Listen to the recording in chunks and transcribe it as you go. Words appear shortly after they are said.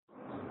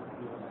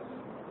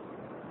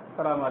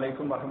அஸ்ஸலாமு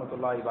அலைக்கும்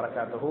வரஹ்மத்துல்லாஹி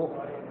வபரகாத்துஹு.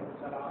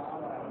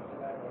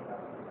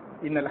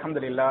 இன்னல்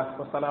ஹம்துலில்லாஹ்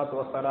வஸ்ஸலாத்து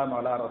வஸ்ஸலாமு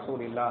அலா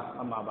ரசூலில்லாஹ்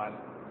அம்மா பஅத்.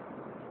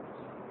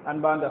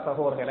 அன்பார்ந்த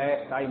சகோதரர்களே,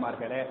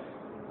 தாய்மார்களே,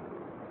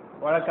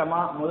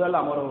 வழக்கமா முதல்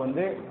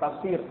அமர்வு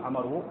தப்சீர்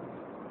அமர்வு,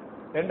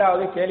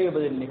 ரெண்டாவது கேள்வி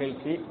பதில்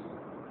நிகழ்ச்சி.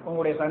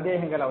 உங்களுடைய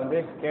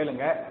சந்தேகங்களை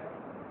கேளுங்க.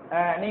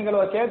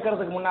 நீங்களும்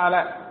கேட்கறதுக்கு முன்னால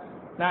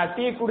நான்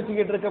டீ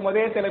குடிச்சுக்கிட்டு இருக்கும்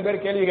போதே சில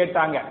பேர் கேள்வி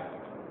கேட்டாங்க.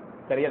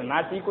 சரியா,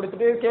 நான் டீ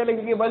குடிச்சிட்டு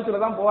கேள்விக்கு பதில்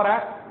சொல்ல தான்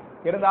போறேன்.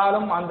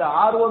 இருந்தாலும் அந்த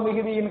ஆர்வ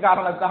மிகுதியின்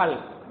காரணத்தால்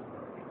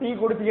டீ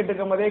குடிச்சுக்கிட்டு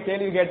இருக்கும் போதே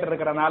கேள்வி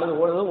கேட்டிருக்கிறனால,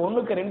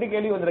 ஒண்ணுக்கு 2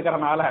 கேள்வி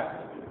வந்திருக்கிறனால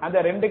அந்த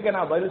 2க்கு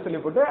நான் பதில் சொல்லி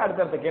போட்டு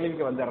அடுத்தடுத்த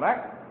கேள்விக்கு வந்துடுறேன்.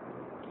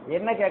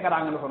 என்ன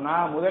கேட்கறாங்கன்னு சொன்னா,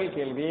 முதல்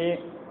கேள்வி,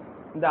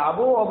 இந்த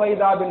அபூ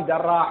உபைதா பின்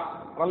ஜர்ராஹ்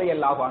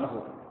ரலியல்லாஹு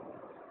அன்ஹு,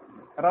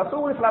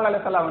 ரசூல் ஸல்லல்லாஹு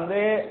அலைஹி வஸல்லம்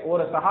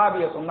ஒரு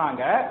சஹாபிய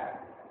சொன்னாங்க,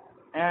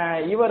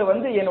 இவர்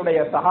என்னுடைய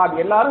சஹாபி.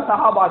 எல்லாரும்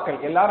சஹாபாக்கள்,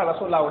 எல்லாரும்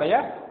ரசூலுல்லாஹ்வுடைய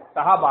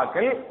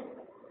சஹாபாக்கள்.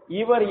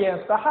 இவர்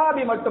என்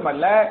சஹாபி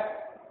மட்டுமல்ல,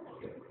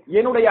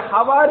 என்னுடைய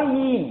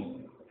ஹவாரியின்.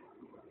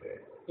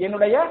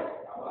 என்னுடைய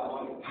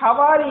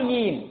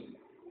ஹவாரியின்.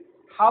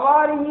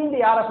 ஹவாரியின்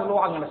யார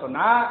சொல்லுவாங்கன்னு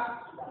சொன்னா,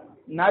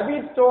 நபி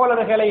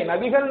தோழர்களை,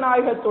 நபிகள்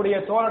நாயகத்துடைய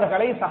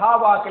தோழர்களை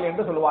சஹாபாக்கள்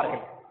என்று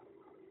சொல்லுவார்கள்.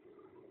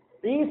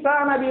 ஈசா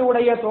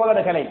நபியுடைய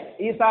தோழர்களை,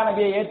 ஈசா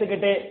நபியை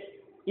ஏத்துக்கிட்டு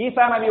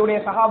ஈசா நபியுடைய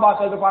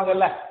சஹாபாக்கள்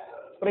இருப்பாங்கல்ல,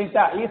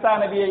 புரியுதா? ஈசா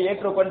நபியை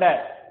ஏற்றுக்கொண்ட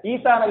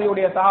ஈசா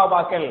நபியுடைய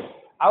சஹாபாக்கள்,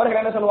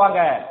 அவர்கள் என்ன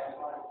சொல்லுவாங்க?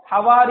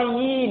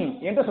 ஹவாரியின்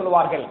என்று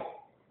சொல்லுவார்கள்.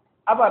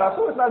 அப்ப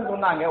ரசூல்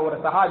சொன்னாங்க ஒரு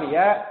சஹாபிய,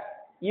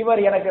 இவர்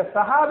எனக்கு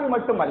சஹாபி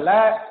மட்டுமல்ல,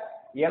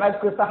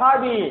 எனக்கு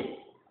சஹாபி.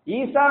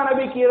 ஈசா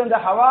நபிக்கு இருந்த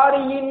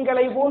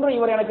ஹவாரியின்களை போன்று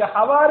இவர் எனக்கு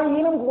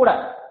ஹவாரியினும் கூட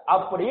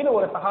அப்படின்னு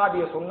ஒரு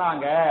சஹாபிய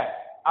சொன்னாங்க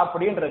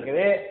அப்படின்னு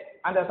இருக்குது.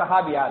 அந்த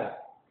சஹாபி யாரு?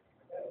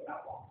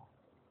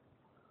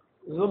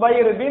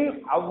 ஜுபைர் பின்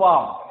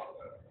அவ்வாம்.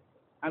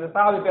 அந்த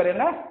சஹாபி பேர்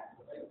என்ன?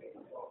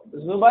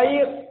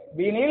 ஜுபைர்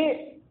பினில்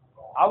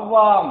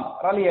அவ்வாம்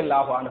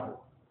ரலியல்லாஹு அன்ஹு.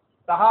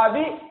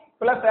 சஹாபி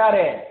பிளஸ்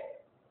யாரு?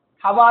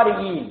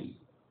 ஹவாரியின்.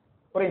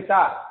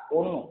 புரியுதா?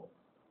 1.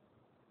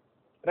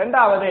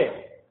 ரெண்டாவது,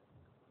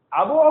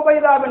 அபூ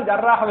உபைதா பின்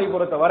ஜர்ராஹவை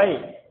பொறுத்தவரை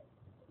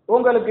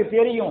உங்களுக்கு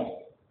தெரியும்,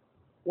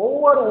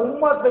 ஒவ்வொரு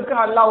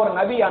உம்மத்துக்கும் அல்லாஹ் ஒரு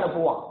நபி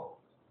அனுப்புவான்.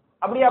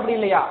 அப்படி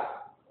இல்லையா?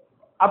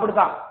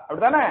 அப்படித்தான்,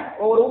 அப்படித்தானே?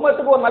 ஒவ்வொரு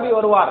உம்மத்துக்கு ஒரு நபி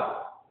வருவார்.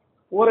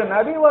 ஒரு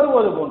நபி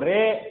வருவது போன்று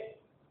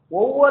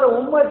ஒவ்வொரு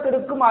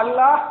உம்மத்திற்கும்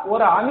அல்லாஹ்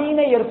ஒரு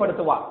அமீனை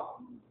ஏற்படுத்துவார்.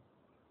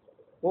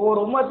 ஒவ்வொரு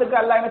உம்மத்துக்கு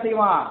அல்லாஹ் என்ன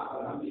செய்வான்?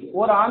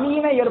 ஒரு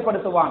அமீனை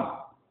ஏற்படுத்துவான்.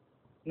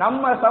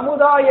 நம்ம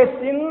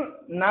சமுதாயத்தின்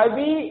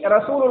நபி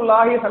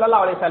ரசூலுல்லாஹி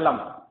ஸல்லல்லாஹு அலைஹி வஸல்லம்,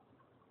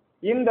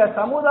 இந்த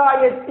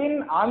சமுதாயத்தின்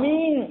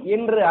அமீன்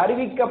என்று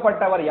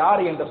அறிவிக்கப்பட்டவர்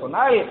யார் என்று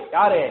சொன்னால்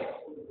யாரு?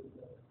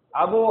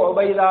 அபூ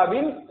உபைதா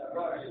பின்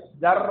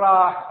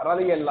ஜர்ராஹ்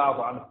ரலியல்லாஹு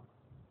அன்ஹு.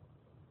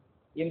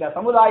 இந்த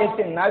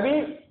சமுதாயத்தின் நபி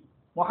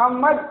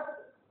முஹம்மத்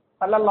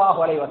ஸல்லல்லாஹு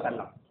அலைஹி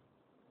வஸல்லம்.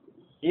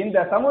 இந்த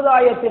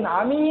சமுதாயத்தின்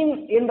அமீன்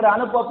என்று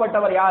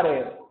அனுப்பப்பட்டவர் யாரு?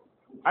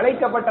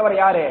 அழைக்கப்பட்டவர்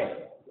யாரு?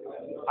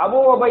 அபூ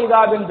உபைதா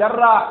பின்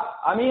ஜர்ராஹ்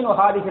அமீனு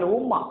ஹாதிஹில்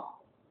உம்மா.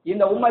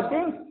 இந்த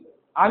உம்மத்தின்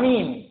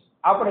அமீன்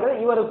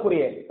அப்படிங்கிறது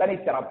இவருக்குரிய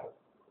தனிச்சிறப்பு.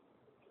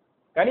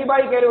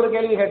 கனிபாய் ஒரு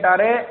கேள்வி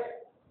கேட்டாரு.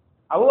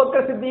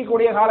 அபூபக்கர்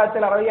சித்திக்குடைய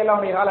காலத்துல,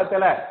 ரலியல்லாஹு அன்ஹு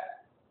காலத்துல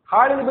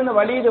ஹாலித் பின்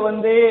வலீத்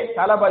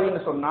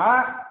தளபதின்னு சொன்னா,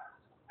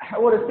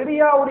 ஒரு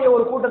சிரியாவுடைய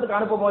ஒரு கூட்டத்துக்கு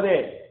அனுப்பும் போது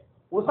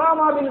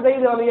உசாமா பின்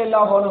ஸைத்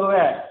ரலியல்லாஹு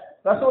அன்ஹுவை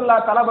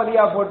ரசூலுல்லாஹ்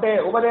தளபதியா போட்டு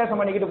உபதேசம்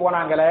பண்ணிக்கிட்டு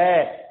போனாங்களே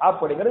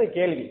அப்படிங்கிறது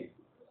கேள்வி.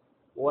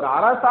 ஒரு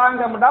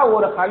அரசாங்கம்டா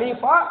ஒரு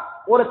ஹலீஃபா,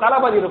 ஒரு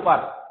தளபதி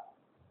இருப்பார்.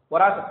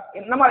 ஒரு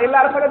நம்ம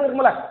எல்லா அரசாங்கத்துக்கும்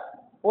இருக்கும்ல,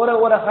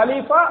 ஒரு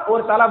ஹலீஃபா,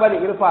 ஒரு தளபதி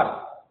இருப்பார்.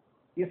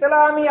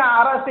 இஸ்லாமிய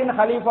அரசின்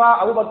ஹலீஃபா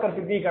அபூபக்கர்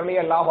சித்திக்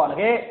ரலியல்லாஹு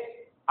அன்ஹு.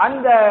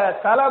 அந்த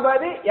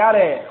தளபதி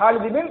யாரு?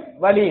 Khalid bin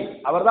Walid.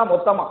 அவர்தான்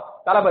மொத்தமா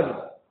தளபதி.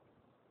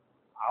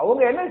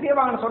 அவங்க என்ன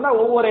செய்வாங்கன்னு சொன்னா,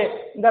 ஒவ்வொரு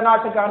இந்த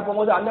நாட்டுக்கு அனுப்பும்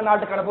போது, அந்த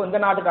நாட்டுக்கு அனுப்பும், இந்த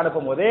நாட்டுக்கு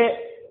அனுப்பும் போது,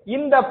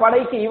 இந்த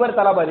படைக்கு இவர்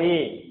தளபதி,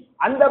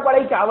 அந்த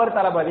படைக்கு அவர்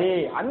தளபதி,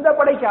 அந்த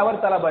படைக்கு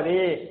அவர் தளபதி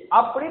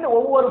அப்படின்னு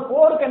ஒவ்வொரு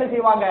போருக்கு என்ன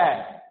செய்வாங்க?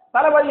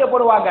 தளபதியை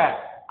போடுவாங்க.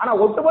 ஆனா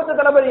ஒட்டுமொத்த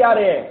தளபதி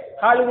யாரு?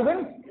 ஹாலித்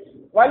பின்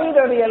வலீத்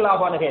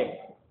ரலியல்லாஹு அன்ஹு.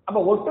 அப்ப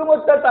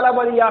ஒட்டுமொத்த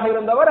தளபதியாக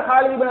இருந்தவர்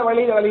ஹாலித் பின்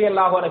வலீத்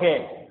ரலியல்லாஹு அன்ஹு.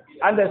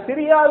 அந்த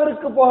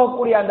சிரியாவிற்கு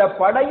போகக்கூடிய அந்த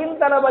படையின்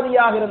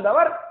தளபதியாக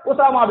இருந்தவர்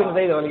உசாமா பின்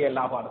ஸைத்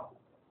ரலியல்லாஹு அன்ஹு.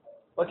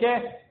 ஓகே,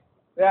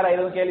 வேற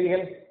எதுவும்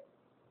கேள்விகள்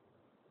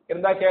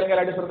இருந்தா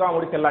கேளுங்க, அடி சுருக்கமா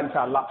முடிச்சிடலாம்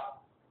இன்ஷா அல்லாஹ்.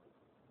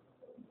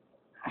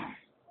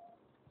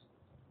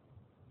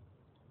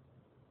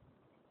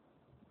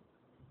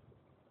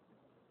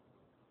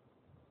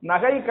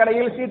 நகை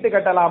கடையில் சீட்டு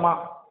கட்டலாமா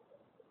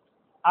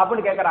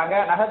அப்படின்னு கேட்கறாங்க.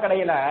 நகை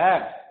கடையில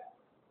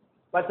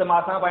 10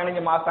 மாசம்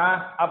 15 மாசம்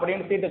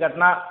அப்படின்னு சீட்டு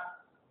கட்டினா,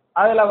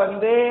 அதுல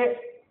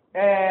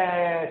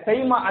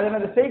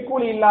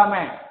செய்கூலி இல்லாம,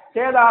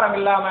 சேதாரம்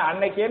இல்லாம,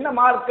 அன்னைக்கு என்ன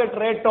மார்க்கெட்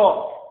ரேட்டோ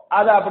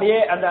அதை அப்படியே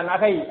அந்த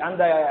நகை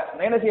அந்த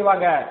என்ன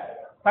செய்வாங்க?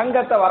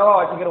 தங்கத்தை வரவா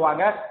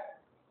வச்சுக்கிடுவாங்க.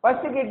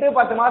 வச்சுக்கிட்டு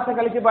 10 மாசம்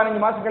கழிச்சு,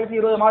 15 மாசம் கழிச்சு,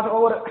 20 மாசம்,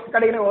 ஒவ்வொரு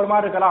கடையிலும் ஒரு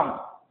மாதிரி இருக்கலாம்.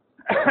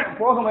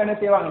 போகும் என்ன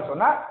செய்வாங்கன்னு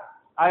சொன்னா,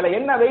 அதுல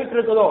என்ன வெயிட்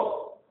இருக்குதோ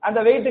அந்த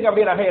வெயிட்டுக்கு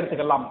அப்படியே நகை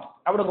எடுத்துக்கலாம்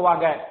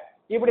அப்படிங்குவாங்க.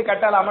 இப்படி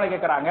கட்டலாம்னு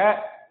கேட்கறாங்க.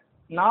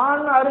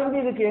 நான் அறிஞ்சு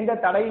இதுக்கு எந்த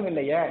தடையும்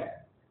இல்லையே.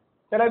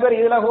 சில பேர்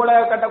இதுல கூட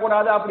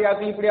கட்டக்கூடாது, அப்படி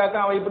ஆக்கு இப்படி ஆக்கு,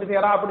 அவன் இப்படி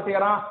செய்யறான் அப்படி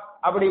செய்யறான்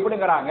அப்படி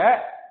இப்படிங்கிறாங்க.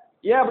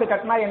 ஏன் அப்படி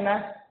கட்டினா என்ன?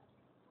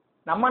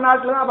 நம்ம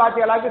நாட்டுல தான்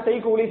பாத்தியாலாக்கு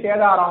செய்கூலி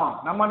சேதாரம்.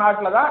 நம்ம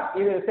நாட்டுல தான்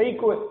இது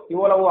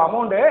இவ்வளவு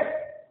அமௌண்ட்,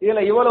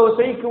 இதுல இவ்வளவு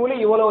செய்கூலி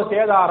இவ்வளவு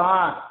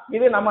சேதாரம்,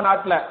 இது நம்ம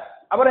நாட்டுல.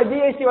 அப்புறம்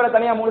ஜிஎஸ்டி வர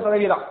தனியா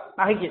 3%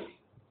 நகைக்கு.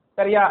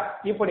 சரியா?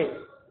 இப்படி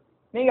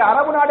நீங்க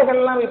அரபு நாடுகள்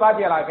எல்லாம் போய்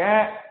பாத்தியாலாக்க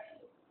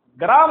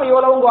கிராம்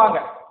இவ்வளவுங்குவாங்க.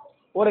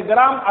 ஒரு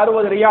கிராம்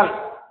 60 ரியால்.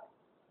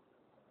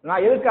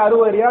 நான் எதுக்கு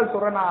 60 ரியால்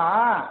சொல்றேன்னா,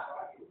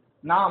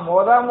 நான்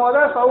முத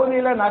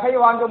சவுதியில நகை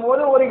வாங்கும்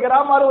போது ஒரு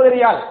கிராம் 60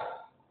 ரியால்.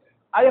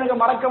 அது எனக்கு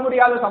மறக்க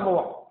முடியாத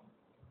சம்பவம்.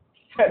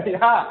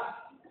 சரியா?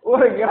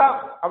 ஒரு கிராம்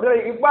அப்படி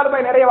இப்பார்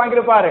போய் நிறைய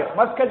வாங்கியிருப்பாரு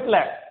மஸ்கட்ல.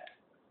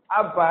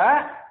 அப்ப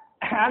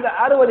அந்த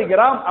 60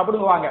 கிராம்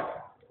அப்படிங்குவாங்க.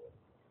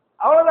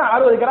 அவ்வளவுதான்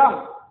 60 கிராம்.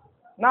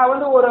 நான்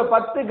ஒரு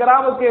 10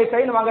 கிராமுக்கு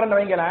செயின் வாங்குறேன்னு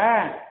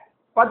வைங்களேன்,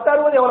 10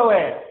 60 எவ்வளவு?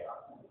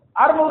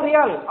 600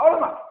 ரியால்.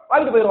 அவ்வளவுதான்,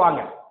 வாங்கிட்டு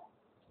போயிருவாங்க.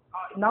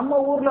 நம்ம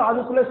ஊர்ல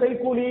அதுக்குள்ள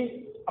செய்கூலி,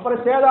 அப்புறம்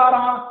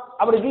சேதாரம்,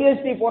 அப்புறம்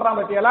ஜிஎஸ்டி போடுறான்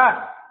பத்தியலா,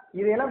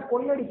 இதையெல்லாம்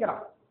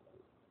கொள்ளடிக்கிறான்.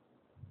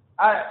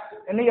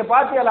 நீங்க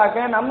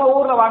பாத்தியலாக்க நம்ம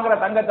ஊர்ல வாங்குற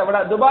தங்கத்தை விட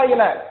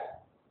துபாயில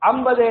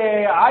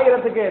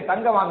 50,000க்கு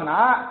தங்கம் வாங்கினா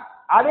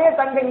அதே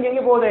தங்கம் இங்க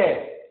எங்க போகுது?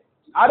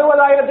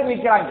 60,000க்கு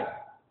விற்கிறாங்க.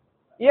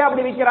 ஏன்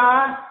அப்படி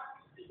விற்கிறான்?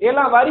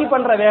 எல்லாம் வரி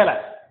பண்ற வேலை.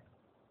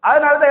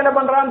 அதனாலதான் என்ன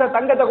பண்றான், இந்த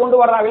தங்கத்தை கொண்டு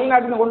வர்றான்,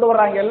 வெளிநாட்டுல கொண்டு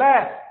வர்றாங்கல்ல,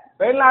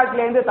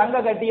 வெளிநாட்டுல இருந்து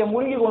தங்க கட்டிய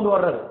முழுகி கொண்டு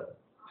வர்றது,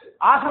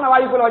 ஆசன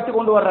வாய்ப்புல வச்சு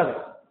கொண்டு வர்றது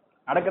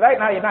நடக்குதா?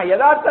 நான்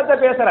யதார்த்தத்தை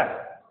பேசுறேன்.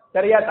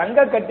 சரியா?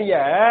 தங்க கட்டிய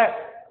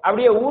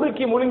அப்படியே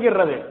உருக்கி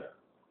முழுங்கிடுறது.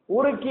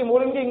 உருக்கி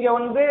முழுங்கி இங்க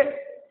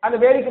அந்த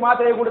வேலிக்கு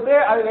மாத்திரையை கொடுத்து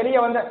அது வெளியே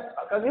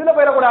இதுல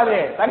போயிடக்கூடாது,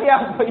 தனியா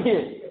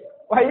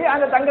போய்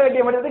அந்த தங்க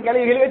கட்டிய மட்டும்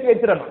கிளவி வச்சு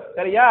வச்சிடணும்.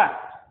 சரியா?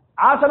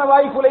 ஆசன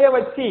வாய்ப்புலையே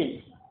வச்சு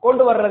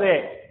கொண்டு வர்றது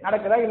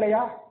நடக்குதா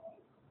இல்லையா?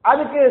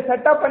 அதுக்கு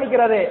செட்டப்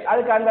பண்ணிக்கிறது,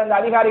 அதுக்கு அந்த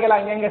அதிகாரிகள்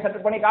அங்க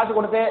செட்டப் பண்ணி காசு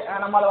கொடுத்து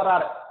நம்மால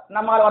வர்றாரு,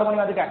 நம்மால வர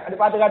பண்ணி வந்துக்க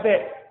அது பார்த்து காத்து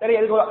சரி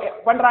எதுக்கு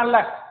பண்றான்ல.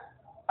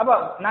 அப்ப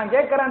நான்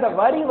கேட்கிறேன், அந்த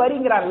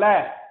வரிங்கிறான்ல,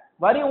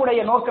 வரி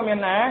உடைய நோக்கம்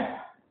என்ன?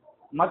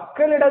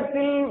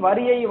 மக்களிடத்தில்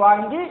வரியை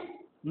வாங்கி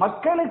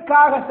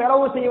மக்களுக்காக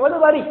செலவு செய்வது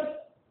வரி.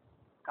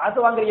 காசு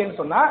வாங்குறீங்கன்னு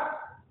சொன்னா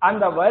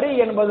அந்த வரி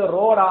என்பது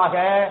ரோடாக,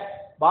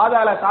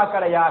 பாதாள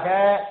சாக்கடையாக,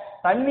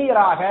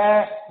 தண்ணீராக,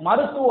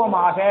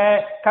 மருத்துவமாக,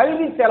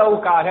 கல்வி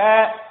செலவுக்காக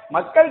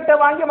மக்கள்கிட்ட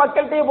வாங்கி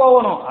மக்கள்கிட்டே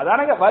போகணும்.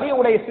 அதானங்க வரி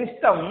உடைய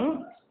சிஸ்டம்.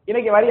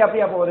 இன்னைக்கு வரி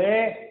அப்படியா போகுது?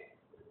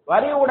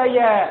 வரி உடைய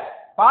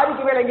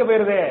பாதிக்கு மேல எங்க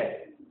போயிருது?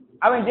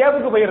 அவன்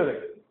ஜேபுக்கு போயிருது.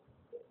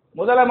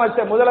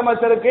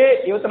 முதலமைச்சருக்கு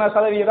இத்தனை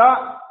சதவீதம்,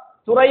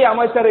 துறை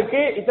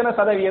அமைச்சருக்கு இத்தனை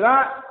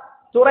சதவீதம்,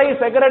 துறை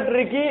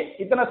செக்ரட்டரிக்கு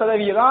இத்தனை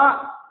சதவீதம்,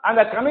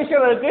 அந்த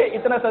கமிஷனருக்கு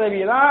இத்தனை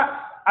சதவீதம்,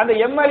 அந்த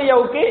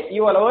எம்எல்ஏவுக்கு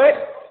இவ்வளவு.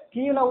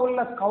 கீழே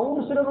உள்ள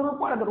கவுன்சிலர்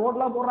அந்த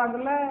ரோட்லாம்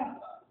போடுறாங்கல்ல,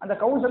 அந்த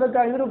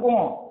கவுன்சிலருக்கு இது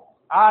இருக்கும்.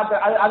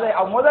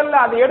 முதல்ல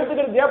அதை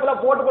எடுத்துக்கிட்டு ஜேப்ல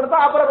போட்டு கொடுத்தா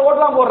அப்புறம்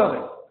ரோட்லாம் போடுறது.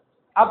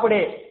 அப்படி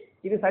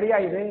இது சரியா?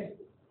 இது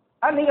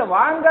நீங்க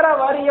வாங்குற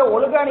வரிய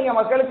ஒழுங்கா நீங்க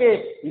மக்களுக்கு,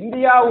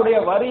 இந்தியாவுடைய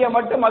வரியை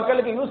மட்டும்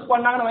மக்களுக்கு யூஸ்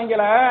பண்ணாங்கன்னு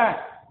வைங்கள,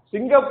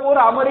 சிங்கப்பூர்,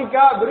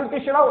 அமெரிக்கா,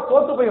 பிரிட்டிஷ்லாம்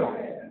தோத்து போயிடும்.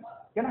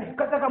 ஏன்னா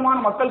எக்கச்சக்கமான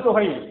மக்கள்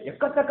தொகை,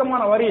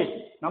 எக்கச்சக்கமான வரி.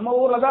 நம்ம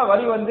ஊர்ல தான்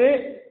வரி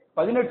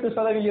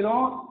 18%,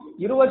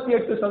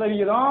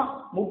 28%,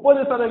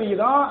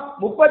 30%,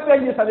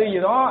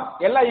 35%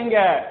 எல்லாம் இங்க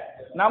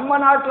நம்ம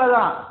நாட்டுல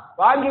தான்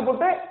வாங்கி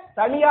போட்டு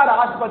தனியார்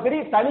ஆஸ்பத்திரி,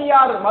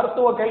 தனியார்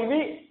மருத்துவ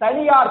கல்வி,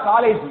 தனியார்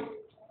காலேஜ்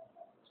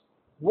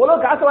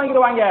இவ்வளவு காசு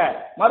வாங்கிடுவாங்க.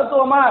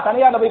 மருத்துவமா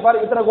தனியார்ல போய் பாரு,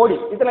 இத்தனை கோடி,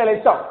 இத்தனை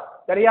லட்சம்.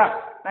 சரியா?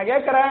 நான்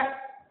கேட்கிறேன்,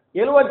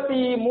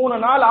 73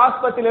 நாள்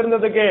ஆஸ்பத்திரியில்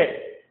இருந்ததுக்கு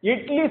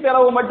இட்லி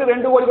செலவு மட்டும்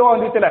 2 கோடி ரூபாய்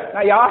வந்துச்சுல.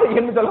 நான் யாரு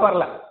என்ன சொல்ல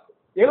வரல.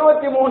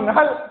 73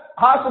 நாள்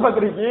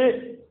ஆஸ்பத்திரிக்கு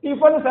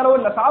டிஃபன் செலவு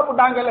இல்ல,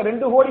 சாப்பிட்டாங்க இல்ல,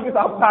 2 கோடிக்கு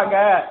சாப்பிட்டாங்க.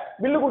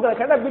 பில்லு கொடுத்த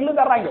கேட்டா பில்லு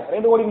தர்றாங்க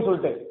 2 கோடின்னு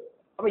சொல்லிட்டு.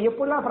 அப்ப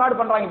எப்படிலாம் ஃப்ராட்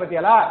பண்றாங்க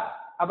பத்தியாலா?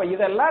 அப்ப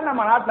இதெல்லாம்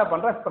நம்ம நாட்டில்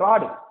பண்ற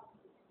ஃப்ராடு,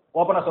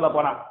 ஓபனா சொல்ல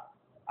போனா.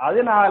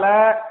 அதனால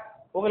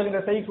உங்களுக்கு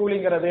இந்த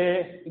செய்கூலிங்கிறது,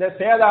 இந்த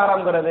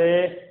சேதாரம்ங்கிறது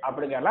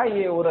அப்படிங்கலாம்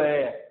ஒரு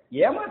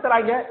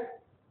ஏமாத்துறாங்க.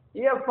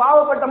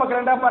 பாவப்பட்ட மக்கள்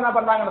என்ன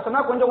பண்றாங்கன்னு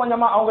சொன்னா, கொஞ்சம்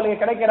கொஞ்சமா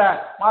அவங்களுக்கு கிடைக்கிற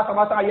மாசம்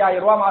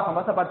 5,000 ரூபாய், மாசம்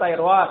 10,000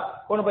 ரூபாய்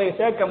கொண்டு போய்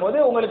சேர்க்கும் போது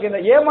உங்களுக்கு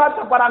இந்த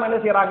ஏமாற்றப்படாம என்ன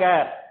செய்யறாங்க,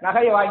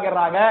 நகையை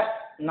வாங்கிடுறாங்க.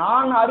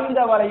 நான் அறிந்த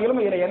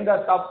வரையிலும் இதுல எந்த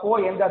தப்போ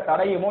எந்த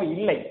தடையுமோ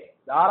இல்லை.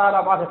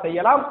 தாராளமாக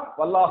செய்யலாம்.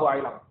 வல்லாஹு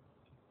அலம்.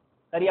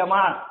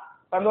 சரியாமா?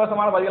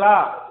 சந்தோஷமான பதிலா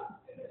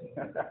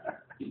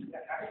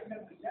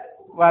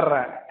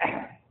வர்றேன்.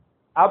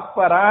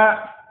 அப்புறம்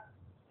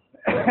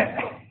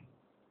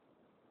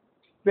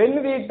பெண்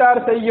வீட்டார்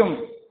செய்யும்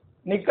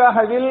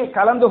நிக்காஹில்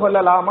கலந்து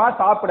கொள்ளலாமா,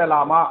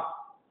 சாப்பிடலாமா?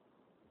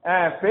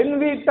 பெண்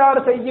வீட்டார்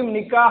செய்யும்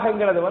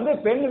நிக்காஹ்ங்கிறது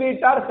பெண்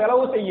வீட்டார்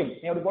செலவு செய்யும்.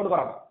 நீ அப்படி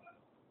போட்டுக்கிறோம்.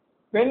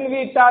 பெண்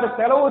வீட்டார்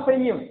செலவு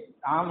செய்யும்.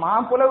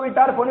 மாப்பிள்ளை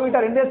வீட்டார் பொண்ணு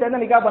வீட்டார் ரெண்டே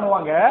சேர்ந்து நிக்கா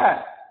பண்ணுவாங்க.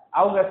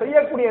 அவங்க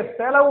செய்யக்கூடிய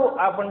செலவு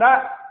அப்படின்னா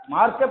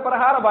மார்க்க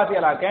பிரகாரம்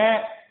பாத்தியலாக்க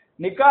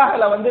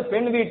நிக்காஹ்ல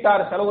பெண்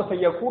வீட்டார் செலவு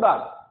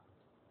செய்யக்கூடாது.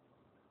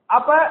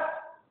 அப்ப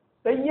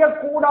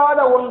செய்யக்கூடாத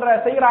ஒன்றை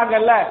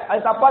செய்யறாங்கல்ல,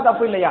 அது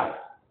தப்பு இல்லையா?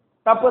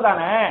 தப்பு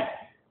தானே.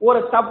 ஒரு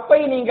தப்பை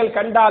நீங்கள்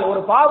கண்டால்,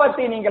 ஒரு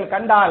பாவத்தை நீங்கள்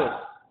கண்டால்,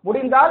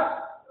 முடிந்தால்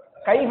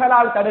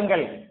கைகளால்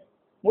தடுங்கள்,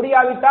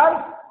 முடியாவிட்டால்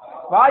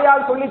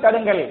வாயால் சொல்லி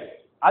தடுங்கள்,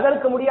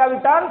 அதற்கு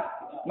முடியாவிட்டால்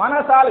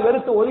மனசால்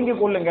வெறுத்து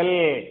ஒதுங்கிக் கொள்ளுங்கள்.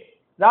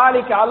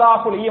 ஜாலிக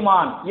அலாஃபுல்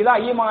ஈமான்,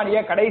 இதான் ஈமானிய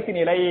கடைசி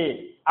நிலை.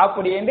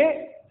 அப்படி என்று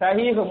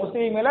சஹீஹ்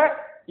முஸ்லிமில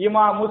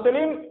இமாம்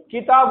முஸ்லிம்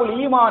கிதாபுல்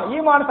ஈமான்,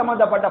 ஈமான்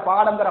சம்பந்தப்பட்ட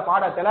பாடம்ங்கிற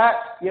பாடத்துல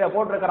இத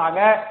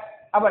போட்டிருக்கிறாங்க.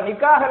 அப்ப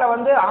நிக்காஹ்ல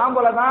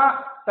ஆம்பளை தான்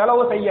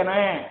செலவு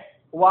செய்யணும்.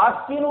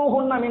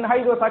 வாஸ்கினூஹுன்ன மின்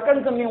ஹைது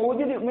சகன்தும்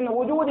மின்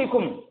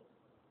உஜூதிக்கும்,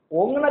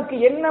 உனக்கு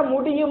என்ன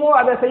முடியுமோ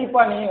அதை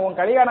செய்ப்பா. நீ உன்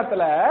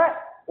கல்யாணத்துல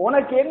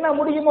உனக்கு என்ன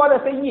முடியுமோ அதை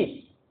செய்யி.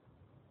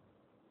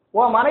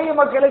 உன் மனைவி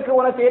மக்களுக்கு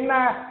உனக்கு என்ன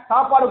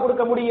சாப்பாடு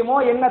கொடுக்க முடியுமோ,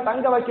 என்ன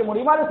தங்க வைக்க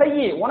முடியுமோ அதை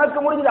செய்யி. உனக்கு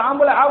முடிஞ்சது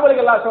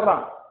ஆம்பளைக்கு எல்லாம்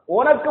சொல்றான்,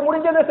 உனக்கு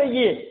முடிஞ்சதை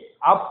செய்யி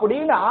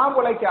அப்படின்னு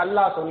ஆம்பளைக்கு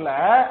அல்லாஹ் சொல்ல,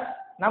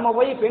 நம்ம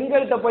போய்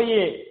பெண்கள்கிட்ட போய்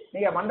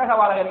நீங்க மண்டக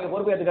வாடகை நீங்க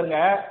பொறுப்பேற்றுக்கிறங்க,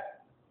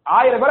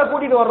 1000 பேரை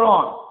கூட்டிட்டு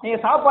வர்றோம், நீங்க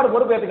சாப்பாடு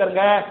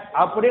பொறுப்பேற்றுக்கிறங்க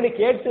அப்படின்னு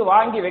கேட்டு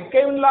வாங்கி,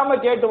 வெக்கம் இல்லாம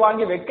கேட்டு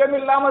வாங்கி, வெக்கம்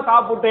இல்லாம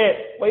சாப்பிட்டு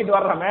போயிட்டு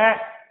வர்றோமே,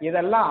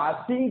 இதெல்லாம்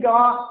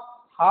அசிங்கம்,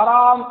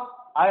 ஹராம்.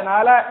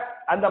 அதனால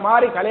அந்த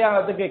மாதிரி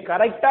கல்யாணத்துக்கு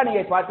கரெக்டா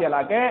நீங்க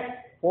பாத்தியலாக்க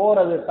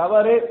போறது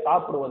தவறு,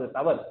 சாப்பிடுவது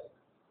தவறு.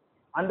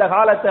 அந்த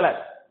காலத்துல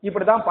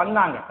இப்படிதான்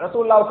பண்ணாங்க,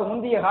 ரசூலுல்லாஹ்வுக்கு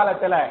முந்தைய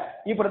காலத்துல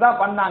இப்படிதான்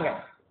பண்ணாங்க.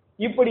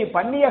 இப்படி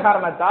பண்ணிய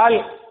காரணத்தால்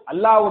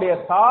அல்லாஹ்வுடைய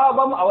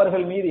சாபம்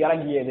அவர்கள் மீது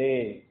இறங்கியது.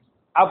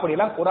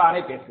 அப்படிலாம்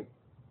குர்ஆனே பேசு.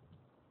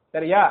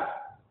 சரியா?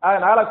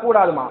 அதனால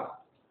கூடாதுமா.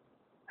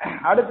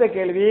 அடுத்த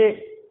கேள்வி,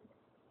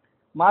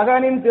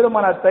 மகனின்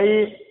திருமணத்தை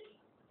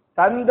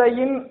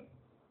தந்தையின்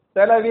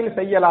செலவில்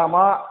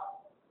செய்யலாமா?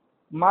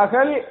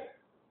 மகள்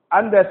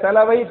அந்த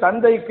செலவை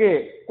தந்தைக்கு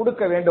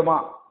கொடுக்க வேண்டுமா?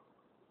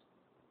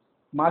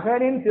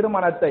 மகனின்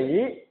திருமணத்தை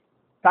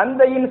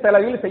தந்தையின்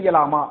செலவில்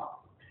செய்யலாமா?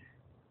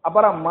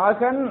 அப்புறம்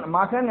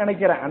மகன்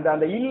நினைக்கிறேன்,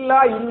 அந்த இல்லா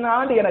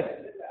இன்னாண்டு எனக்கு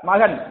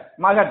மகன்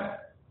மகன்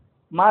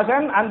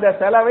மகன் அந்த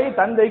செலவை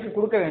தந்தைக்கு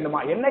கொடுக்க வேண்டுமா?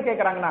 என்ன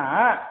கேட்கிறாங்கன்னா,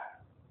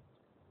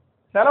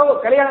 செலவு,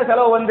 கல்யாண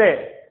செலவு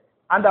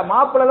அந்த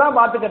மாப்பிள்ளை தான்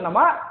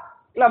பாத்துக்கணுமா,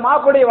 இல்ல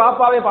மாப்பிள்ளைய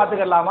வாப்பாவே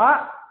பாத்துக்கலாமா,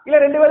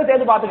 இல்ல 2 பேரும்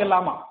சேர்த்து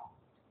பாத்துக்கலாமா?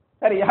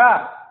 சரியா?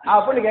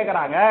 அப்படின்னு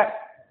கேக்குறாங்க.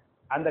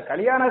 அந்த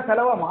கல்யாண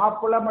செலவை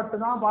மாப்பிள்ளை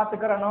மட்டும்தான்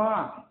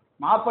பாத்துக்கிறணும்,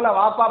 மாப்பிள்ளை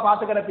வாப்பா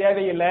பாத்துக்கிற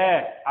தேவையில்லை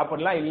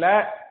அப்படிலாம் இல்ல.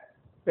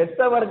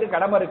 பெத்தவருக்கு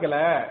கடமை இருக்குல்ல,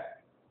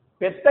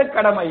 பெத்த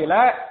கடமையில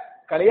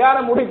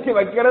கல்யாணம் முடிச்சு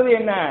வைக்கிறது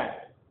என்ன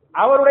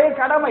அவருடைய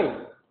கடமை,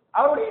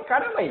 அவருடைய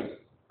கடமை.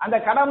 அந்த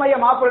கடமையை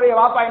மாப்பிள்ளைய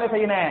வாப்பா என்ன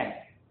செய்யணும்,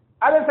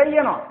 அதை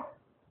செய்யணும்.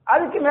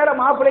 அதுக்கு மேல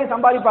மாப்பிள்ளையை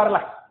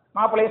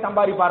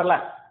சம்பாதிப்பார்ல,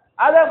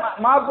 அத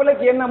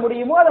மாப்பிள்ளைக்கு என்ன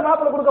முடியுமோ அதை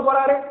மாப்பிள்ளை கொடுக்க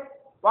போறாரு,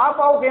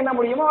 வாப்பாவுக்கு என்ன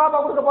முடியுமோ வாப்பா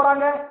கொடுக்க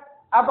போறாங்க.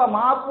 அப்ப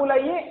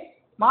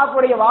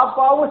மாப்பிள்ளைய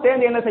வாப்பாவும்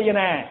சேர்ந்து என்ன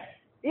செய்யணும்,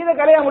 இதை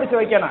கல்யாணம் முடிச்சு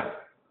வைக்கணும்.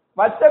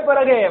 வச்ச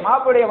பிறகு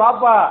மாப்பிள்ளைய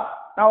வாப்பா,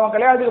 நான் உன்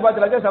கல்யாணத்துக்கு 10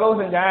 லட்சம்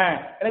செலவு செஞ்சேன்,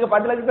 எனக்கு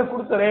 10 லட்சத்தை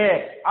கொடுத்துரு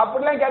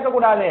அப்படிலாம் கேட்க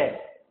கூடாது.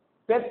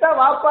 பெத்த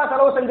வாப்பா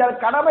செலவு செஞ்சாரு,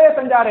 கடமையை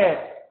செஞ்சாரு,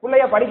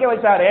 பிள்ளைய படிக்க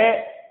வச்சாரு,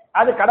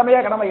 அது கடமையா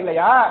கடமை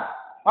இல்லையா?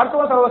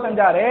 மருத்துவ செலவு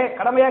செஞ்சாரு,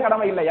 கடமையா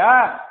கடமை இல்லையா?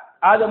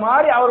 அது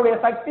மாதிரி அவருடைய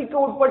சக்திக்கு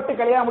உட்பட்டு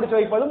கல்யாணம் முடிச்சு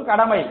வைப்பதும்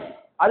கடமை.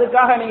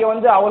 அதுக்காக நீங்க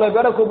அவ்வளவு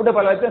பேரை கூப்பிட்டு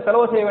 10 லட்சம்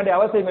செலவு செய்ய வேண்டிய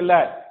அவசியம் இல்ல.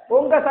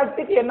 உங்க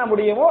சக்திக்கு என்ன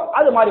முடியுமோ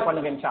அது மாதிரி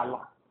பண்ணுங்க இன்ஷா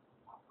அல்லாஹ்.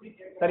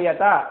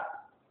 சரியாத்தா?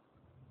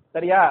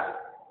 சரியா?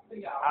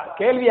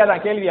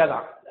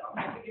 கேள்வியாதான்.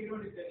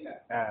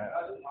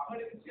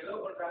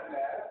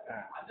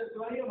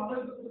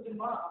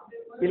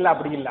 இல்ல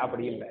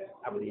அப்படி இல்ல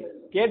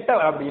கேட்ட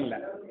அப்படி இல்ல.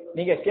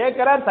 நீங்க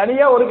கேட்கிற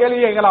தனியா ஒரு கேள்வி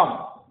கேட்கலாம்.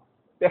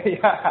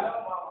 சரியா?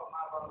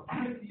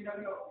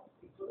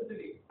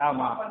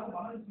 ஆமா.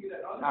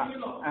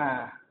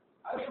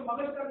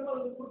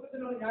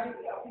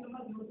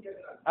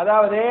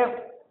 அதாவது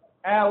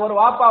ஒரு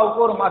வாப்பாவுக்கு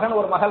ஒரு மகன்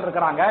ஒரு மகள்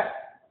இருக்கிறாங்க.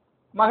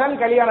 மகன்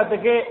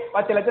கல்யாணத்துக்கு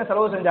 10 லட்சம்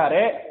செலவு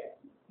செஞ்சாரு.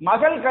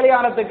 மகள்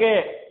கல்யாணத்துக்கு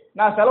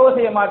நான் செலவு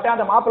செய்ய மாட்டேன்,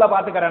 அந்த மாப்பிள்ளை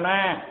பாத்துக்கிறேன்னு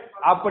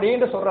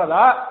அப்படின்னு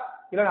சொல்றதா,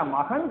 இல்ல நான்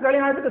மகன்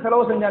கல்யாணத்துக்கு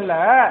செலவு செஞ்சேன்ல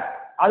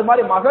அது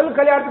மாதிரி மகள்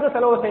கல்யாணத்துக்கு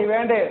செலவு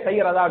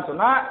செய்யறதான்னு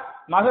சொன்னா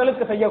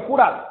மகளுக்கு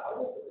செய்யக்கூடாது.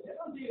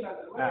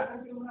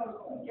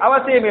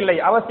 அவசியம் இல்லை.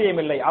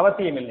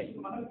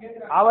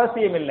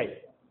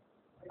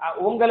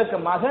 உங்களுக்கு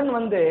மகன்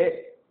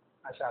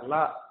மாஷா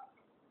அல்லாஹ்,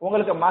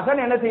 உங்களுக்கு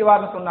மகன் என்ன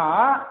செய்வார்னு சொன்னா,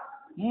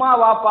 உம்மா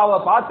வாப்பாவை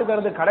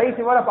பாத்துக்கிறது,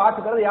 கடைசி வரை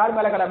பாத்துக்கிறது யார்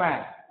மேல கடமை?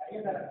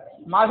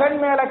 மகன்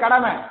மேல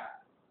கடமை.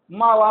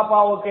 உம்மா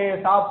வாப்பாவுக்கு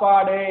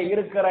சாப்பாடு,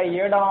 இருக்கிற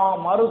இடம்,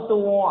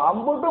 மருத்துவம்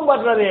அம்புட்டும்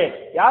பண்றது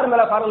யார்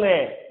மேல பரலு?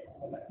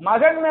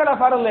 மகன் மேல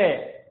பரலு.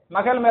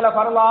 மகள் மேல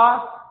பரலா?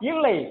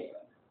 இல்லை.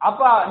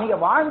 அப்ப நீங்க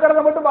வாங்கறத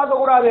மட்டும்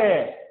பார்க்க கூடாது,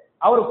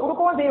 அவர்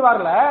கொடுக்கவும்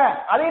செய்வார்ல,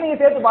 அதையும் நீங்க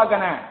சேர்த்து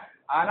பார்க்கணும்.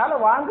 அதனால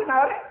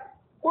வாங்கினாரு,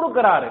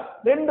 கொடுக்கிறாரு,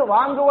 2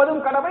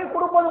 வாங்குவதும் கடமை,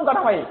 கொடுப்பதும்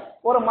கடமை.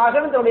 ஒரு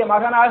மகன் தன்னுடைய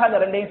மகனாக அந்த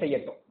 2ஐயும்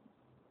செய்யட்டும்.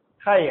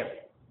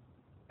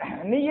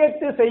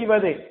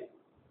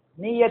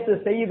 நியத்து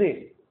செய்து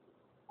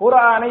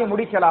குர்ஆனை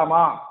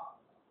முடிக்கலாமா?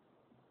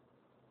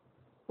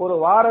 ஒரு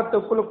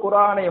வாரத்துக்குள்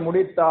குர்ஆனை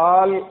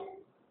முடித்தால்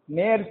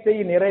நேர்ச்சை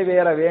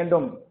நிறைவேற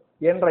வேண்டும்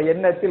என்ற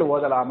எண்ணத்தில்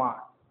ஓதலாமா?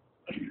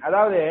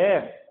 அதாவது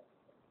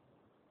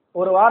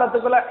ஒரு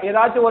வாரத்துக்குள்ள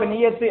ஏதாச்சும் ஒரு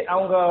நியத்து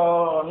அவங்க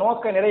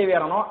நோக்க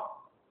நிறைவேறணும்,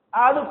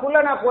 அதுக்குள்ள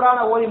நான்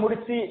குர்ஆனை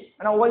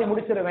ஓதி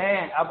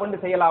முடிச்சிருவேன்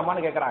அப்படின்னு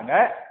செய்யலாமான்னு கேக்குறாங்க.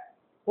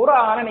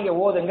 குர்ஆனை நீங்க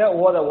ஓதுங்க,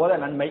 ஓத ஓத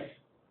நன்மை.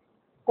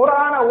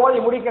 குர்ஆனை ஓதி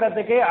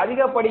முடிக்கிறதுக்கு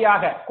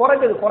அதிகப்படியாக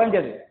குறைஞ்சது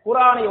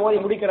குர்ஆனை ஓதி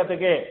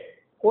முடிக்கிறதுக்கு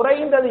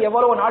குறைந்தது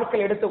எவ்வளவு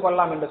நாட்கள்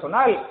எடுத்துக்கொள்ளலாம் என்று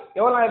சொன்னால்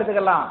எவ்வளவு நாள்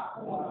எடுத்துக்கலாம்?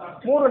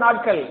 3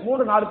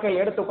 நாட்கள்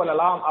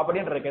எடுத்துக்கொள்ளலாம்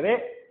அப்படின்னு இருக்குது.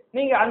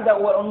 நீங்க அந்த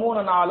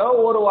 3 நாளோ,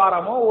 ஒரு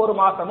வாரமோ, ஒரு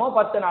மாசமோ,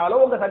 10 நாளோ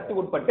உங்க சக்தி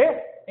உட்பட்டு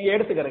நீங்க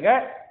எடுத்துக்கிறீங்க.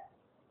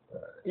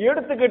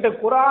 எடுத்துக்கிட்டு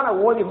குர்ஆனை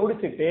ஓதி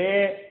முடிச்சுட்டு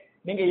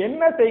நீங்க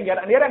என்ன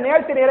செய்யுங்க,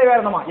 நேர்ச்சி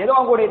நிறைவேறணுமா? ஏதோ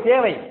அவங்களுடைய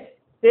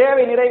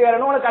தேவை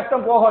நிறைவேறணும், உங்களுக்கு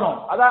கஷ்டம் போகணும்,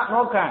 அதான்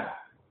நோக்கம்.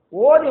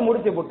 ஓதி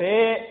முடிச்சு போட்டு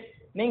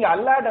நீங்க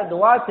அல்லாஹ்ட்ட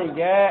துஆ செய்ய.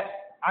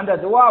 அந்த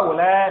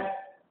துஆவுல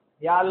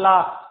யா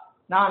அல்லாஹ்,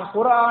 நான்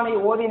குர்ஆனை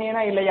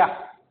ஓதினேனா இல்லையா,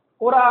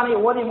 குர்ஆனை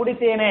ஓதி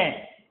முடித்தேனே,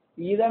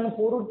 இதன்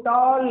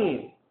பொருட்டால்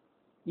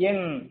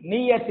என்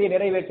நியத்தை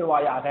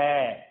நிறைவேற்றுவாயாக,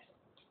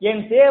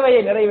 என்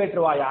தேவையை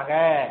நிறைவேற்றுவாயாக,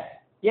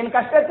 என்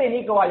கஷ்டத்தை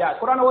நீக்குவாயா.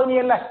 குர்ஆன்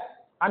ஓதினீல்ல,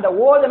 அந்த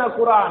ஓதின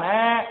குர்ஆனை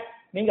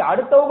நீங்க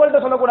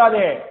அடுத்தவங்கள்ட்ட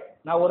சொல்லக்கூடாது.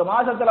 நான் ஒரு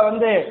மாசத்துல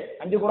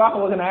 5 குர்ஆன்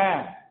ஓதுனேன்,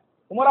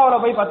 உமராவுல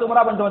போய் 10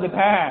 உமரா பண்ணிட்டு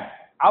வந்துட்டேன்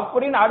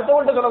அப்படின்னு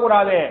அடுத்தவங்கள்ட்ட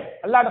சொல்லக்கூடாது.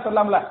 அல்லாஹ்ட்ட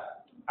சொல்லலாம்ல,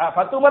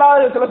 10 உமரா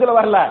சொல்ல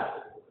வரல,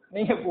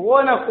 நீங்க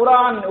ஓன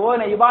குர்ஆன்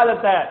ஓன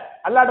இபாதத்தை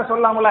அல்லாஹ்ட்ட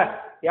சொல்லலாம்ல.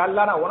 யா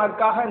அல்லாஹ், நான்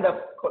உனக்காக இந்த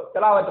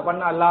திலாவத்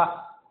பண்ண அல்லாஹ்,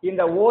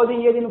 இந்த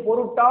ஓதியதின்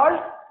பொருட்டால்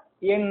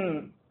என்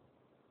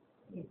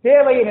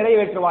தேவையை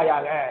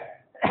நிறைவேற்றுவாயாக,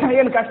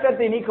 என்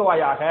கஷ்டத்தை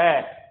நீக்குவாயாக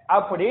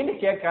அப்படின்னு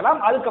கேட்கலாம்.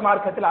 அதுக்கு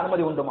மார்க்கத்தில்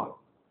அனுமதி உண்டுமா?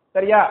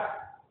 சரியா?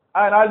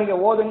 அதனால நீங்க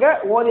ஓதுங்க,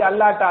 ஓதி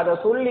அல்லாஹ்ட்ட அதை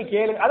சொல்லி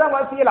கேளுங்க. அதான்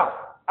வசிக்கலாம்,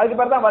 அதுக்கு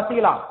பேர் தான்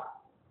வசிக்கலாம்.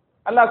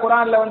 அல்லாஹ்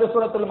குர்ஆன்ல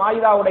சூரத்துல்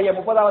மாயிதாவுடைய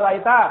 30வது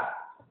ஆயத்தா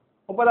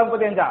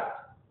 30-35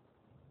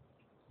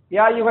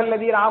 யா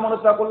அய்யுஹல்லதீன ஆமனு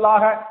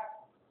தகுல்லாஹ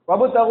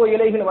வபுதகு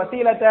இலைஹில்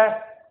வஸீலத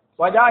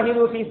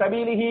வஜாஹிது ஃபீ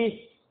சபீலிஹி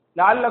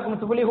லஅல்லகும்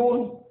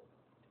துஃப்லிஹூன்.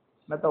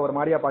 மத்த ஒரு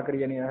மாதிரியா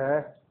பாக்குறீங்க நீங்க,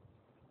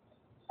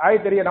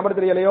 ஆயத் தெரிய நம்பர்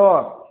தெரியலையோ?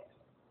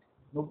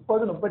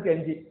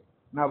 30-35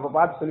 நான் இப்ப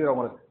பார்த்து சொல்லிடுறேன்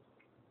உங்களுக்கு.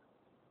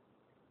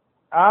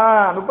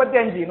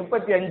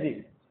 35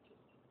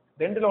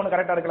 ரெண்டுல ஒண்ணு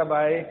கரெக்டா இருக்கல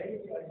பாய்.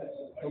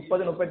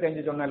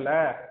 30-35 சொன்னேன்ல,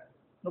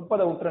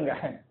 30 விட்டுருங்க,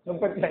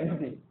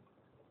 35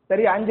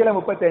 சரி.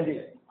 5-35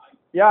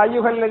 யா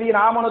அய்யுஹல்லதீன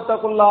ஆமனு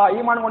தகுல்லாஹ்,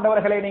 ஈமான்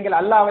கொண்டவர்களே நீங்கள்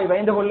அல்லாஹ்வை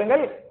பயந்து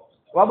கொள்ளுங்கள்.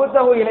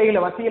 வபுதகு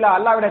இலைஹில் வஸீலா,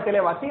 அல்லாஹ்விடத்திலே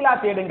வஸீலா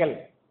தேடுங்கள்.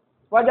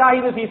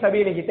 வஜாஹிது ஃபீ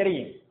சபீலிஹி,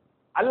 தெரியும்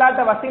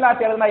அல்லாஹ்ட்ட வஸீலா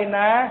தேடுனா என்ன?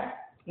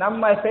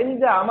 நம்ம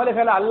செஞ்ச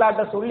அமல்களை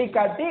அல்லாஹ்ட்ட சொல்லி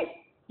காட்டி,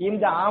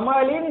 இந்த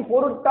அமலின்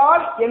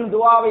பொருட்டால் என்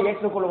துஆவை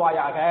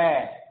ஏற்றுக்கொள்வாயாக,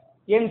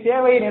 என்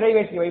தேவையை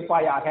நிறைவேற்றி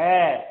வைப்பாயாக,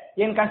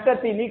 என்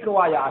கஷ்டத்தை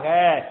நீக்குவாயாக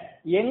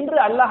என்று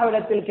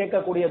அல்லாஹ்விடத்தில்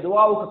கேட்கக்கூடிய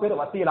துஆவுக்கு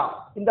பேர் வசீலா.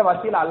 இந்த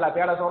வசீலா அல்லாஹ்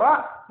தேட சொல்றான்.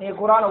 நீங்க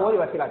குர்ஆனை ஓதி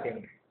வசீலா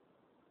தேடுங்க.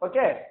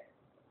 ஓகே.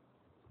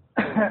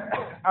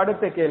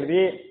 அடுத்த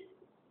கேள்வி,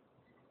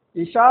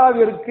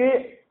 இஷாவிற்கு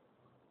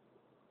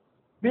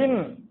பின்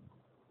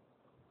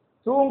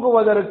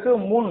தூங்குவதற்கு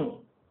முன்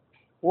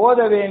ஓத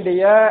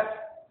வேண்டிய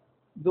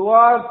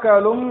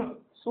துஆக்களும்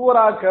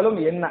சூறாக்களும்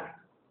என்ன?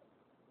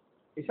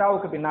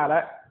 இஷாவுக்கு பின்னால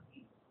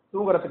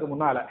தூங்குறதுக்கு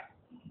முன்னால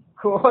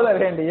ஓத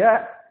வேண்டிய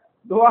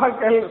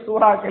துஆக்கள்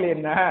சூறாக்கள்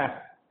என்ன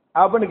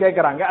அப்படின்னு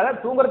கேட்கறாங்க.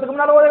 அதான் தூங்குறதுக்கு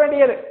முன்னால ஓத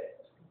வேண்டியது.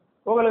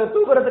 உங்களுக்கு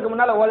தூங்குறதுக்கு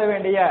முன்னால ஓத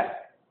வேண்டிய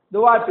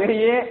துஆ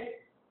தெரியும்.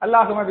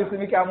 அல்லாஹும்ம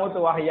பிஸ்மிக அமூத்து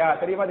வஹ்யா,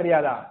 தெரியுமா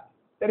தெரியாதா?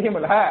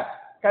 தெரியுமில்ல,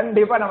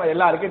 கண்டிப்பா நம்ம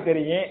எல்லாருக்கும்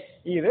தெரியும்.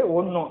 இது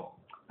ஒண்ணும்.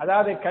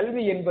 அதாவது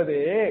கல்வி என்பது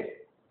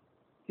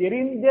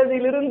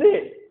தெரிந்ததிலிருந்து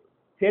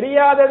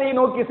தெரியாததை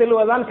நோக்கி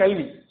செல்வதுதான்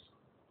கல்வி.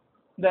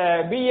 இந்த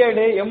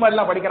பிஎட் எம்எட்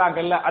எல்லாம்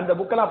படிக்கிறாங்கல்ல, அந்த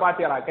புக்கெல்லாம்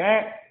பாத்தீங்கன்னாக்க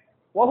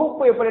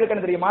வகுப்பு எப்படி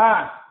இருக்குன்னு தெரியுமா?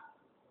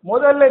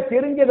 முதல்ல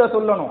தெரிஞ்சதை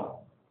சொல்லணும்,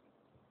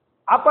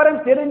 அப்புறம்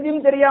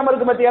தெரிஞ்சும் தெரியாம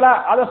இருக்கு பத்தியலா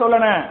அதை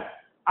சொல்லணும்,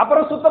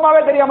 அப்புறம்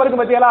சுத்தமாவே தெரியாம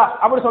இருக்கு பத்தியலா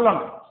அப்படி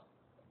சொல்லணும்.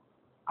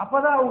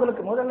 அப்பதான்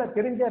உங்களுக்கு முதல்ல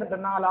தெரிஞ்ச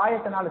 4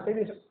 ஆயத்தை 4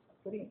 செய்தி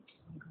தெரியும்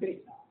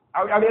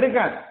அப்படி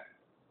இருக்கு.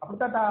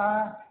 அப்படித்தாட்டா.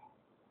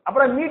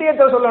 அப்புறம்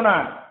மீடியத்தை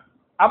சொல்லணும்.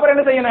 அப்புறம்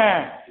என்ன செய்யணும்?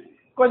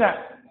 கொஞ்சம்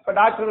இப்ப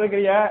டாக்டர்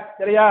இருக்கிறீங்க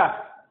சரியா,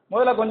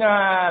 முதல்ல கொஞ்சம்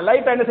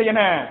லைட்டா என்ன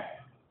செய்யணும்?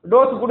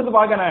 டோஸ் கொடுத்து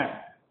பார்க்கணும்.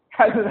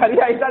 அது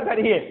சரியாயிட்டா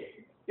சரி,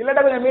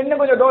 இல்லாட்டா கொஞ்சம்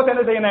இன்னும் கொஞ்சம் டோஸ்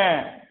என்ன செய்யணும்?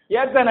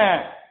 ஏத்தணும்.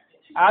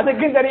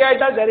 அதுக்கும்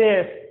சரியாயிட்டா சரி,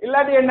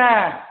 இல்லாட்டி என்ன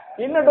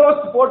இன்னும்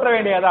டோஸ் போட்டுற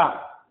வேண்டியதான்.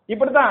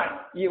 இப்படித்தான்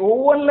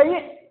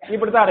ஒவ்வொன்றையும்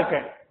இப்படித்தான் இருக்கு.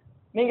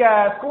 நீங்க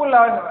ஸ்கூல்ல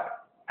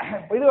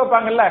இது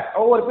வைப்பாங்கல்ல,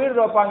 ஒவ்வொரு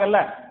பீரியட் வைப்பாங்கல்ல,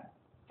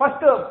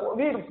 ஃபர்ஸ்ட்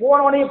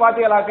போனவனையும்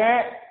பாத்தீங்களாக்க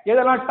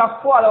எதெல்லாம்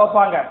டஃப்போ அதை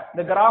வைப்பாங்க.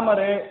 இந்த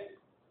கிராமரு,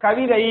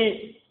 கவிதை,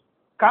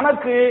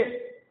 கணக்கு,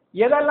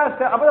 எதெல்லாம்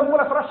அப்பதான்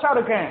மூளை ஃப்ரெஷ்ஷா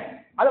இருக்கு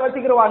அதை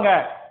வச்சுக்கிடுவாங்க.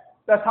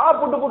 இந்த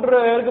சாப்பிட்டு புட்டு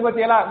இருக்கு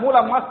பத்தியலா, மூளை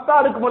மஸ்தா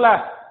இருக்குமுல,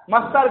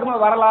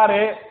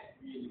 வரலாறு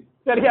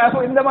சரியா,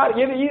 இந்த மாதிரி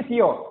எது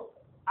ஈஸியோ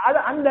அது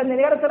அந்த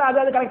நேரத்துல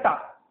அது கரெக்டா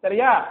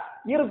சரியா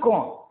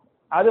இருக்கும்.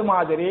 அது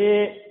மாதிரி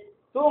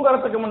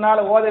தூங்குறதுக்கு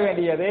முன்னால ஓத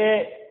வேண்டியது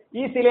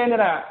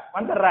ஈஸிலேன்னு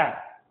வந்துடுறேன்.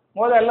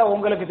 முதல்ல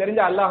உங்களுக்கு தெரிஞ்ச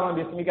அல்லாஹ்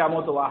பிஸ்மிக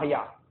அமூத்து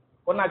வாஹியா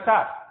ஒன்னாச்சா,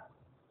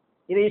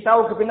 இது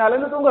இஷாவுக்கு பின்னால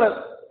இருந்து தூங்குறது.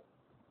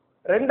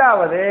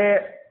 ரெண்டாவது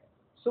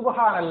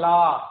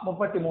சுப்ஹானல்லாஹ்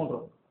 33,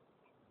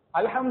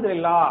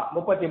 அல்ஹம்துலில்லாஹ்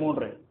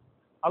 33,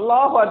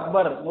 அல்லாஹு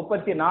அக்பர்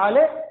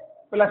 34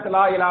 பிளஸ்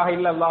லா இலாஹ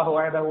இல்லல்லாஹு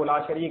வஹ்தஹு லா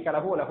ஷரீக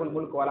லஹு லஹுல்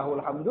முல்கு வ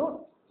லஹுல் ஹம்து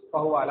வ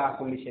ஹுவ அலா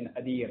குல்லி ஷைஇன்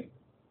கதீர்.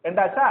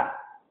 ரெண்டாச்சா.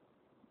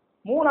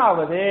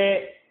 மூணாவது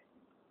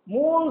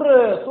 3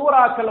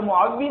 சூறாக்கள்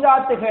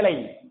முஅவ்விதாத்துகளை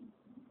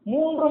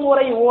 3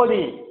 முறை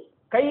ஓதி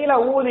கையில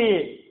ஊதி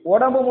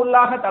உடம்பு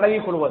முள்ளாக தடவி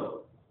கொள்வது.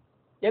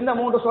 எந்த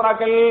 3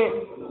 சூறாக்கள்?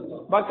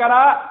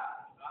 பக்கரா,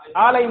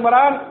 ஆல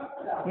இம்ரான்,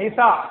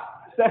 நிசா.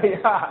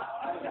 சரியா?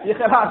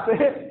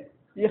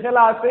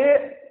 இஹ்லாஸ்,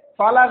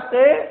 ஃபலக்,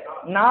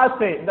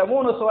 நாஸ், இந்த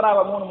 3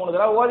 சூறாவை 3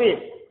 தடவை ஓதி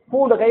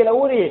பூண்டு கையில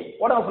ஊதி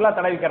உடம்பு ஃபுல்லா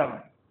தடவிக்கிறோம்.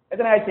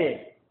 எத்தனை ஆச்சு?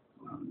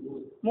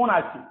 3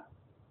 ஆச்சு.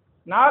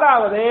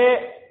 நாலாவது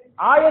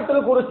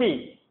ஆயத்துல் குர்சி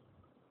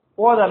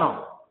ஓதணும்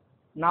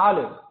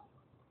 4.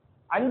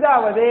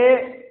 அஞ்சாவது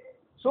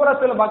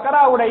சூரத்துல்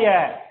பக்கராவுடைய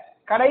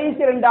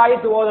கடைசி 2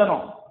 ஆயத்து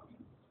ஓதணும்.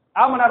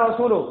 ஆமன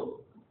ரசூலு.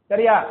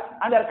 சரியா?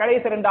 அந்த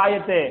கடைசி 2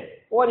 ஆயத்து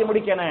ஓதி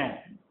முடிக்கணும்.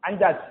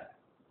 5 ஆச்சு.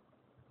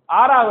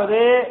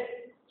 ஆறாவது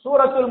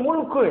சூரத்துல்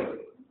முல்க்.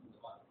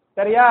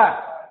 சரியா?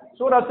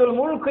 சூரத்துல்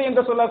முல்க்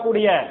என்று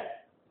சொல்லக்கூடிய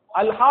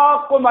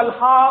அல்ஹாக்கும்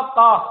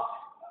அல்ஹாக்கா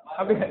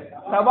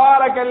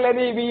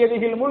தபாரக்கல்லதி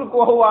பியதிஹில் முல்க்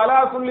வ ஹுவ அலா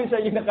குல்லி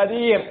ஷைஇன்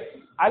கதீர்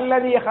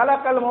அல்லதி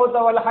ஹலக்கல் மௌத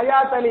வல்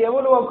ஹயாத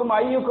லியப்லுவக்கும்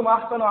அய்யுக்கும்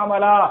அஹ்சனு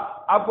அமலா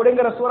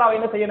அப்படிங்கிற சூறாவை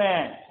என்ன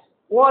செய்யணும்?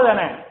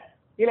 ஓதணும்.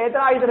 இதுல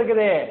எத்தனை ஆயத்து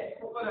இருக்குது?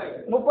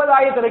 30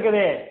 ஆயத்து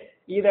இருக்குது.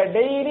 இத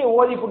டெய்லி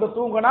ஓதி போட்டு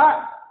தூங்கினா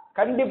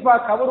கண்டிப்பா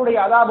கபருடைய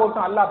அதாப விட்டு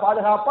அல்லாஹ்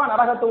பாதுகாப்பான்,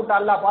 நரகத்தை விட்டு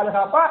அல்லாஹ்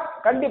பாதுகாப்பா,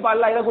 கண்டிப்பா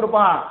அல்லாஹ் இதை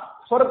கொடுப்பான்,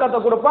 சொர்க்கத்தை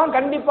கொடுப்பான்,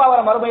 கண்டிப்பா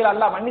அவரை மறுமையில்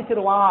அல்லாஹ்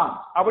மன்னிச்சிருவான்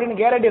அப்படின்னு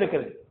கேரண்டி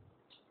இருக்குது.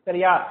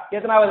 சரியா?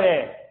 எத்தனாவது?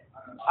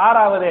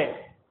 6வது.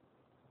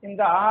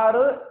 இந்த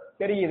 6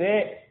 தெரியுது.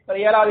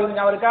 7வது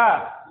ஞாபகம் இருக்கா?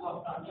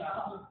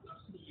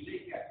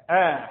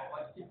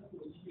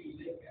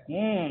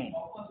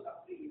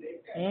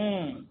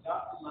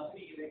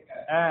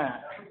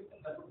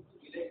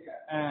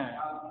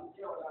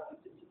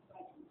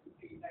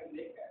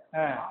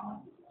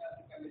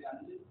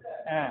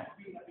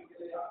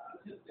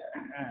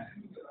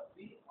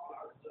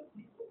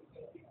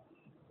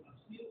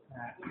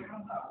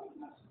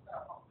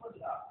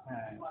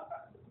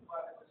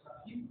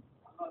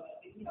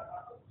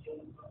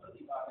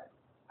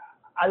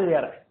 அது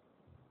வேற,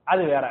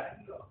 அது வேற,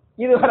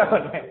 இது வேற.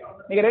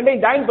 நீங்க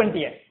ரெண்டையும் ஜாயின்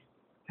பண்ணிட்டீங்க.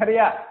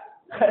 சரியா?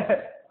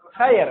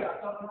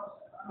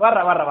 வர்ற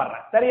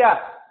சரியா?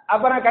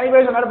 அப்ப நான்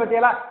கைபேசி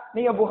நடப்பத்தியெல்லாம்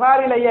நீங்க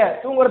புகாரிலேயே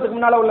தூங்குறதுக்கு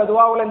முன்னால உள்ள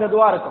துவாவுல இந்த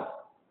துவா இருக்கும்.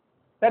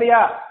 சரியா?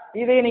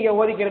 இதையும் நீங்க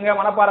ஓதிக்கிறங்க,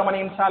 மனப்பாடம் பண்ணி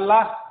இன்ஷா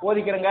அல்லாஹ்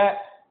ஓதிக்கிறங்க.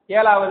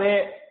 7வது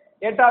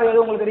 8வது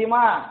எது உங்களுக்கு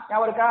தெரியுமா?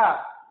 ஞாபகம் இருக்கா?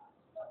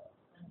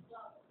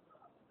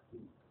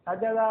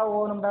 சஜதா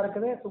ஓனும்டா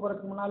இருக்குது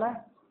தூங்குறதுக்கு முன்னால.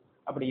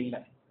 அப்படி இல்லை,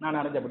 நான்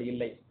அறிஞ்ச அப்படி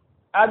இல்லை.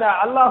 அது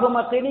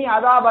அல்லாஹும்ம கினி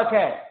அதாபக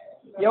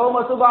யௌம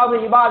சுபாபு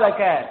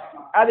இபாதக,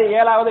 அது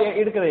 7வது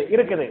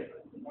இருக்குது.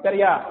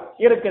 சரியா?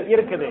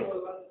 இருக்குது.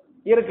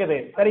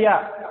 சரியா?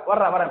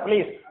 வர்ற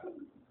ப்ளீஸ்.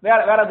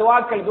 வேற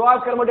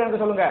துவாக்கள் மட்டும்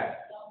எனக்கு சொல்லுங்க.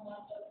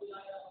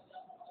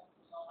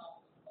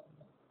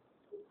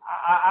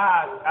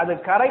 அது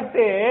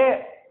கரெக்ட்,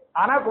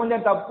 ஆனா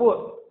கொஞ்சம் தப்பு.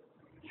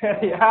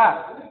 சரியா?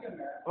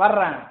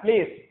 வர்றேன்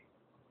ப்ளீஸ்.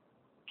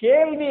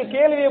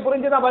 கேள்வியை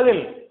புரிஞ்சுதான்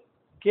பதில்.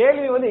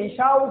 கேள்வி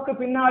இஷாவுக்கு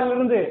பின்னால்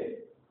இருந்து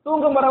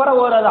தூங்கும் வர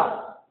ஓரதான்.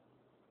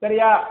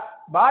 சரியா?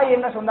 பாய்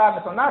என்ன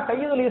சொன்னார்னு சொன்னா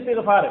சய்யிதுல்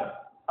இஸ்திக்ஃபார்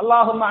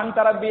அல்லாஹும்ம அன்த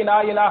ரப்பி லா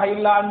இலாஹ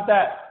இல்லா அன்த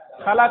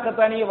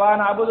خلقتني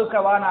وانا عبدك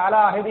وانا على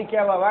عهدك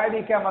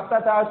ووعدك ما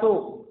استطعت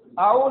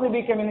اعوذ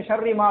بك من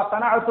شر ما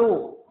صنعت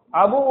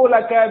ابوء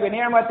لك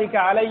بنعمتك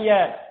علي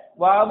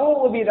وابوء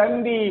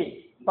بذنبي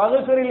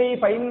فاغفر لي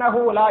فانه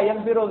لا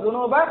يغفر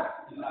الذنوب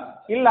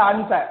الا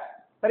انت.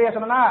 சரியா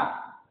சொன்னா?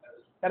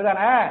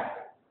 சரிதானே?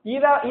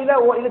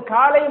 இது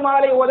காலை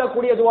மாலை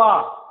ஓதக்கூடிய துவா.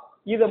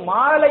 இது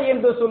மாலை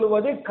என்று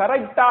சொல்லுவது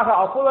கரெக்டாக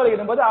அஃதல்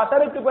என்பது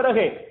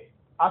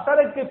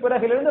அசருக்கு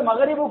பிறகிலிருந்து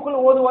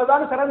மகரிபுக்குள்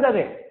ஓதுவதுதான்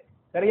சிறந்தது.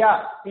 சரியா?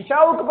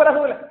 இஷாவுக்கு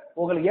பிறகு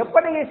உங்களுக்கு எப்ப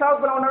நீங்க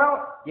இஷாவுக்கு பிறகு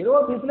ஏதோ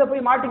பிசில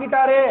போய்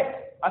மாட்டிக்கிட்டாரு,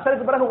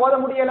 அசருக்கு பிறகு ஓத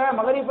முடியல,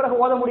 மகரிப் பிறகு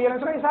ஓத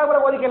முடியலன்னு சொன்னா இஷா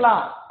பிறகு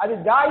ஓதிக்கலாம். அது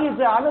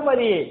ஜாயிஸ்,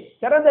 அனுமதி.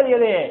 சிறந்தது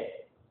எது?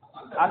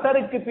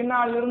 அசருக்கு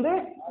பின்னால் இருந்து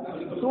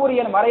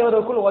சூரியன்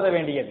மறைவதற்குள் ஓத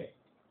வேண்டியது.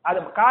 அது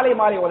காலை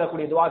மாலை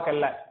ஓதக்கூடிய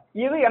துவாக்கல்ல.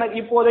 இது எனக்கு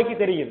இப்போதைக்கு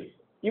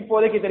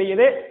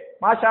தெரியுது.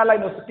 மாஷா அல்லாஹ்,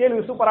 இந்த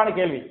கேள்வி சூப்பரான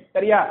கேள்வி.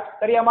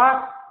 தெரியாமா?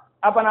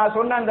 அப்ப நான்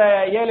சொன்ன அந்த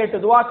 7-8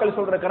 துவாக்கள்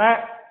சொல்றேன்.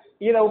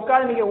 இதை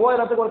உட்கார்ந்து நீங்க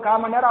ஓதுறதுக்கு ஒரு 1/4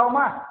 மணி நேரம்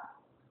ஆகுமா?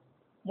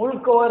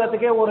 முழுக்க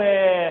ஓதுறதுக்கே ஒரு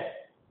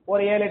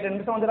 7-8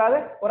 நிமிஷம் வந்துடாது?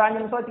 ஒரு 5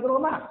 நிமிஷம்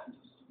வச்சுக்கிடுவோமா?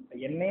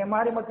 என்னைய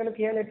மாதிரி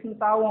மக்களுக்கு 7-8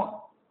 நிமிஷம் ஆகும்.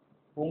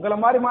 உங்களை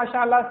மாதிரி மாஷா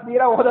அல்லாஹ்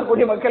ஸ்பீடா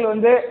ஓதக்கூடிய மக்கள்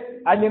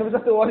 5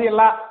 நிமிஷத்துக்கு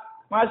ஓதிடலாம்.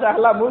 மாஷா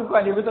அல்லாஹ் முழுக்க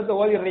 5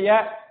 நிமிஷத்துக்கு ஓதிடுறீங்க.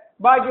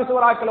 பாக்கி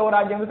சூறாக்கள் ஒரு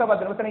 5 நிமிஷம்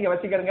 10 நிமிஷம் நீங்க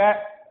வச்சுக்கிறங்க.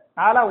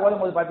 நாளா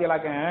ஓதும் போது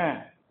பாத்தீங்களாக்க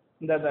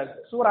இந்த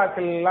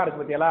சூறாக்கள் எல்லாம்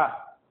இருக்கு பாத்தீங்களா,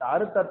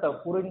 அர்த்தத்தை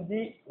புரிஞ்சு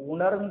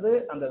உணர்ந்து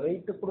அந்த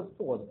வெயிட்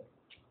கொடுத்து ஓதுவேன்.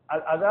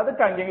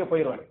 அதுக்கு அங்கங்க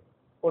போயிடுவேன்.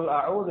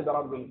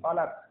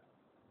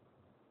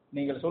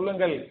 நீங்கள்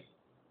சொல்லுங்கள்,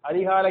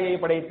 அதிகாலையை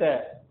படைத்த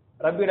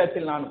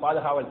ரப்பிடத்தில் நான்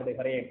பாதுகாவல்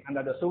கிடைக்கிறேன்.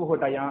 அந்த சுபஹு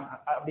டயம்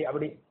அப்படி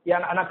அப்படி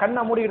நான்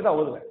கண்ணை மூடிட்டு தான்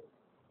ஓதுவேன்.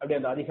 அப்படி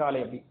அந்த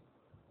அதிகாலை அப்படி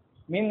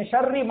மின்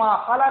ஷர்ரி மா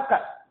ஹலக,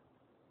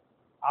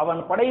 அவன்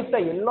படைத்த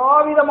எல்லா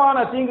விதமான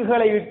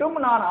தீங்குகளை விட்டும்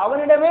நான்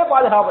அவனிடமே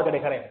பாதுகாப்பு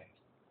கிடைக்கிறேன்.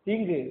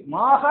 தீங்கு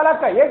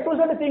மாஹலக்க ஏ டு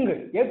செட் தீங்கு,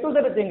 ஏ டு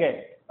செட் தீங்கு.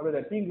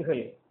 அப்படி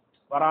தீங்குகள்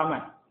வராம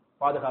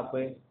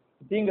பாதுகாப்பு.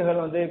 தீங்குகள்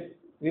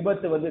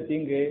விபத்து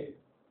தீங்கு,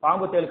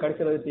 பாம்பு தேல்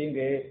கடிச்சிறது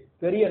தீங்கு,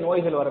 பெரிய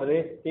நோய்கள் வர்றது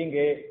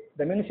தீங்கு.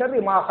 இந்த மின் ஷர்ரி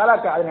மா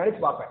ஹலக்க அதை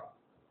நினைச்சு பார்ப்பேன்.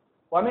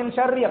 வமின்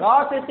ஷர்ரி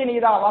காசித்தின்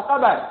இதா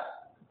வகப,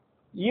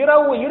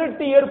 இரவு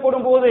இருட்டு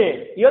ஏற்படும் போது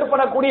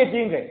ஏற்படக்கூடிய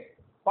தீங்கு.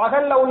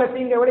 பகல்ல உள்ள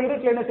தீங்கை விட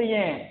இருட்டுல என்ன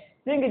செய்யும்,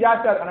 தீங்கு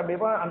ஜாஸ்தியா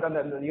இருக்கு. அந்த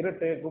அந்த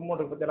இருட்டு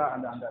கும்முட்டு பத்தியா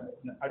அந்த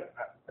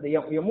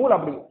அந்த மூளை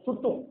அப்படி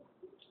சுத்தும்.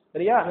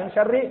 சரியா? மின்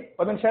ஷர்ரி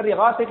வமின் ஷர்ரி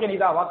காசித்தின்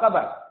இதா வகப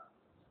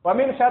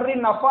வமின் ஷர்ரி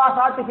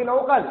நஃபாசாத்தி ஃபில்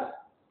உகல்,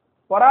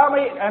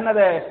 பொறாமை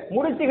என்னது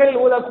முடிச்சுகளில்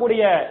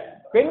ஊதக்கூடிய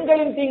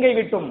பெண்களின் தீங்கை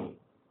விட்டும்,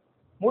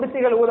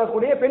 முடிச்சுகள்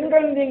ஊதக்கூடிய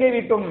பெண்களின் தீங்கை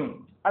விட்டும்.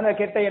 அந்த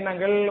கெட்ட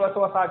எண்ணங்கள்,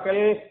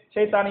 வசுவசாக்கள்,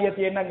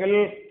 சைத்தானியத்து எண்ணங்கள்,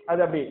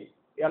 அது அப்படி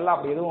எல்லாம்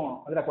அப்படி எதுவும்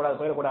வந்துடக்கூடாது,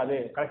 போயிடக்கூடாது,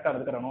 கரெக்டா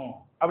இருக்கிறணும்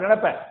அப்படி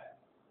நினைப்பேன்.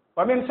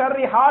 வமின்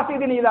ஷர்ரி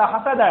ஹாசிதின் இதா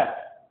ஹசத,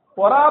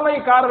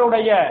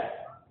 பொறாமைக்காரருடைய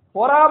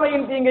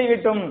பொறாமையின் தீங்கை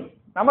விட்டும்.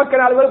 நமக்கு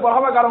 4 பேர்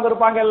பொறாமைக்காரங்க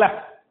இருப்பாங்கல்ல,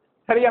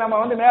 சரியா?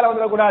 நம்ம மேல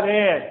வந்துடக்கூடாது,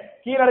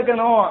 கீழே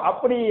இருக்கணும்,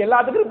 அப்படி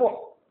எல்லாத்துக்கும் இருப்போம்.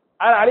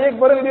 அது அழியக்கு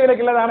போற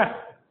விதிவிலக்கு இல்லை தானே.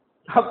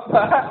 அப்ப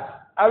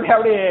அப்படி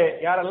அப்படி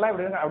யாரெல்லாம்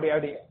இப்படி அப்படி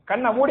அப்படி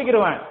கண்ணை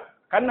மூடிக்கிடுவேன்.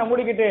 கண்ணை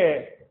மூடிக்கிட்டு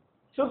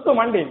சுத்து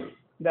மண்டி.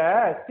 இந்த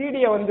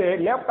சிடியை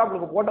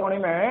லேப்டாப்ல போட்ட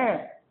உடனே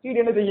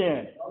சிடி என்ன செய்யும்,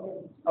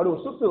 அப்படி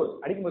ஒரு சுத்து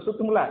அடிக்கும்போது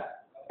சுத்தும்ல,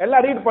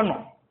 எல்லாம் ரீட்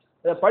பண்ணும்.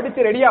 இதை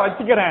படிச்சு ரெடியா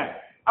வச்சுக்கிறேன்.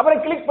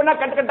 அப்புறம் கிளிக் பண்ணா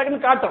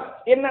டக்குன்னு காட்டும்,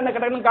 என்னென்ன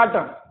டக்குன்னு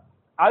காட்டும்.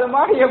 அது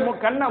மாதிரி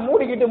கண்ணை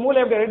மூடிக்கிட்டு மூளை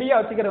எப்படி ரெடியா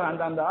வச்சுக்கிறேன்.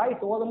 அந்த அந்த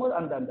ஆயத்து ஓதும் போது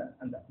அந்த அந்த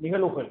அந்த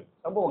நிகழ்வுகள்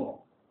சம்பவங்கள்.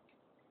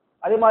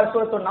 அதே மாதிரி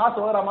சூரத்து நாஸ்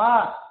ஓதுறமா,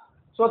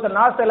 சூரத்து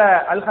நாஸ்ல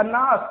அல்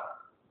ஹன்னாஸ்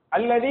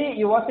அல்லதி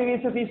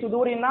யுவஸ்விசு ஃபீ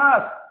சுதூரின்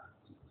நாஸ்,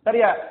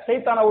 சரியா?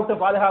 சைத்தானை விட்டு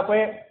பாதுகாப்பு.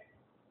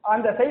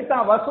 அந்த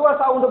சைத்தான்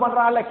வசுவசா உண்டு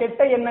பண்றான்ல,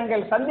 கெட்ட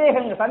எண்ணங்கள்,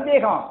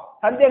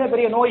 சந்தேகம்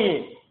பெரிய நோய்,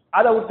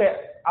 அதை விட்டு.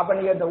 அப்ப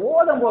நீங்க இந்த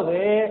ஓதும் போது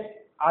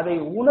அதை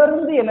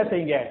உணர்ந்து என்ன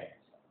செய்யுங்க,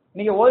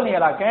 நீங்க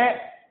ஓதுனீங்களாக்க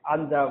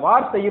அந்த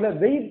வார்த்தையில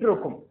வெயிட்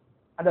இருக்கும்,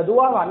 அந்த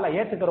துவாவை அல்லாஹ்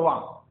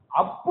ஏத்துக்கிடுவான்.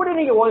 அப்படி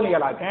நீங்க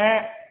ஓதுனீங்களாக்க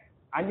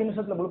 5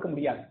 நிமிஷத்துல முழுக்க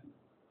முடியாது.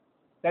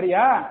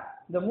 சரியா?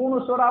 இந்த 3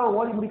 சூறாவை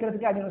ஓதி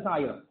முடிக்கிறதுக்கு 5 நிமிஷம்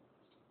ஆயிரும்.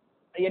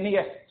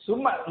 நீங்க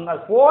சும்மா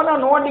போன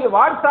நோண்டி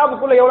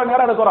வாட்ஸ்அப்புக்குள்ள எவ்வளவு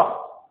நேரம் இருக்கிறோம்,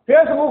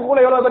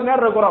 பேஸ்புக்குள்ள எவ்வளவு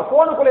நேரம் இருக்கிறோம்,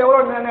 போனுக்குள்ள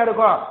எவ்வளவு நேரம்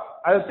இருக்கும்,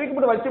 அதை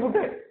தூக்கிவிட்டு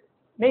வச்சுக்கிட்டு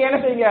நீங்க என்ன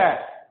செய்யுங்க,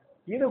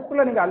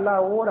 இதுக்குள்ள நீங்க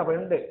அல்லாஹ்வோட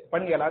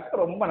பண்ணியலாக்க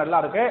ரொம்ப நல்லா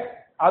இருக்கு.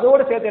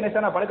 அதோடு சேர்த்து என்ன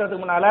செய்ய,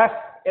 படுக்கிறதுக்கு முன்னால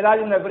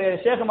ஏதாவது இந்த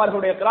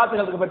ஷேகுமார்களுடைய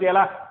கிராத்துகளுக்கு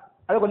பத்தியெல்லாம்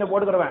அதை கொஞ்சம்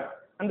போட்டுக்கிடுவேன்.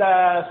 அந்த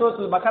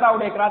சூரத்துல்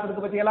பக்கராவுடைய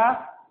கிராத்துக்கு பத்தியெல்லாம்,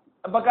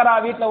 பக்கரா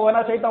வீட்டுல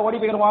ஓனா சைட்டா ஓடி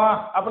போயிருவான்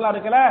அப்படிலாம்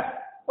இருக்குல்ல,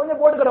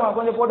 கொஞ்சம் போட்டுக்கிடுவான்.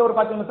 கொஞ்சம் போட்டு ஒரு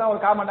 10 நிமிஷம்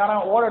ஒரு 1/4 மணி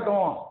நேரம்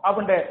ஓடட்டும்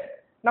அப்படின்ட்டு.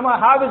 நம்ம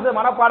ஹாபிஸ்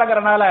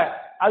மனப்பாடங்கிறனால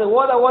அது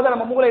ஓத ஓத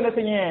நம்ம மூளை என்ன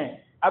செய்யும்,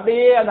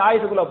 அப்படியே அந்த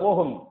ஆயுசுக்குள்ள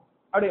போகும்.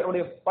 அப்படி அப்படி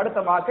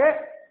படுத்தமாக்க.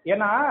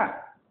 ஏன்னா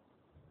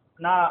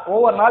நான்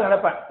ஒவ்வொரு நாள்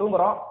நினைப்பேன்,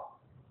 தூங்குறோம்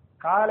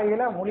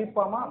காலையில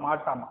முழிப்போமா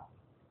மாட்டாமா,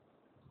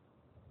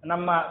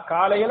 நம்ம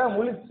காலையில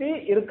முழிச்சு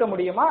இருக்க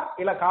முடியுமா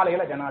இல்ல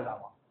காலையில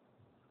ஜனாதாமா.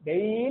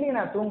 டெய்லி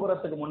நான்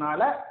தூங்குறதுக்கு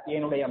முன்னால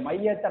என்னுடைய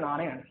மையத்தை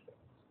நானே நினைச்சிட்டேன்.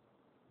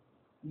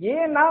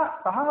 ஏன்னா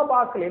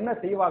சஹாபாக்கள் என்ன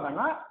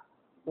செய்வாங்கன்னா,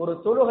 ஒரு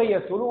தொழுகையை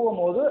தொழுவும்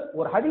போது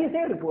ஒரு ஹதீஸே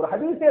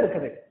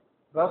இருக்குது.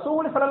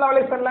 ரசூல் ஸல்லல்லாஹு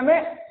அலைஹி வஸல்லமே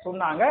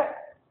சொன்னாங்க,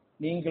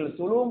 நீங்கள்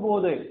தொழுவும்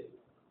போது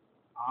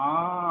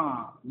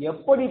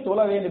எப்படி தொழ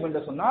வேண்டும்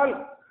என்று சொன்னால்,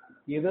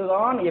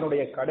 இதுதான்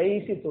என்னுடைய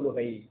கடைசி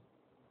தொழுகை,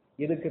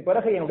 இதுக்கு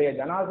பிறகு என்னுடைய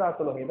ஜனாசா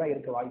தொழுகை தான்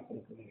இருக்க வாய்ப்பு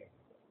இருக்குது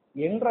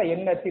என்ற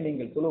எண்ணத்தில்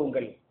நீங்கள்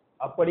தொழுவுங்கள்.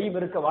 அப்படியும்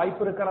இருக்க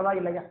வாய்ப்பு இருக்கிறதா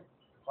இல்லையா?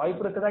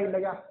 வாய்ப்பு இருக்குதா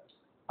இல்லையா?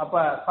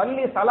 அப்ப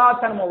பள்ளி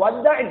சலாத்தன்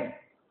முவத்தன்,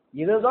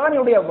 இதுதான்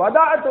என்னுடைய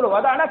வதாஅத்துல்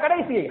வதானா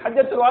கடைசி,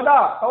 ஹஜ்ஜத்துல் வதா,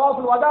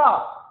 தவாஃபுல் வதா,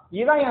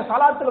 இதுதான் என்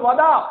சலாத்துல்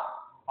வதா.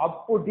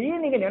 அப்படி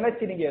நீங்க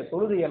நினைச்சு நீங்க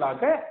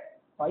தொழுதியலாக்க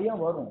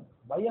பயம் வரும்,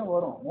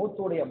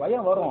 மூத்துடைய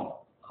பயம் வரும்,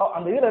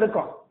 அந்த இதுல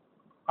இருக்கும்.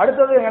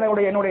 அடுத்தது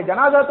என்னுடைய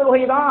ஜனாதா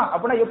தொழுகை தான்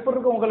அப்படின்னா எப்படி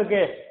இருக்கும்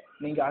உங்களுக்கு,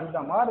 நீங்க அந்த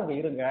மாதிரி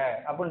இருங்க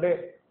அப்படின்ட்டு.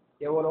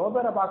 எவ்வளவு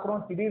பேரை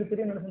பாக்குறோம்,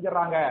 திடீர்னு என்ன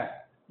செஞ்சிடறாங்க,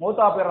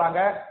 மூத்தா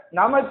போயிடுறாங்க.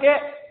 நமக்கே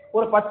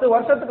ஒரு 10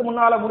 வருஷத்துக்கு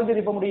முன்னால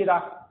முடிஞ்சிருப்ப முடியுதா?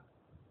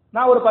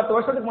 நான் ஒரு 10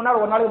 வருஷத்துக்கு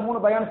முன்னாடி ஒரு நாளைக்கு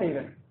 3 பயான்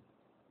செய்வேன்,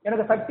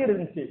 எனக்கு சக்தி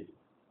இருந்துச்சு.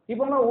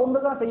 இப்ப நான்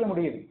 1 தான் செய்ய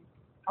முடியுது.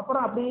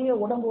 அப்புறம் அப்படியே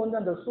உடம்பு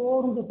அந்த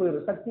சோர்ந்து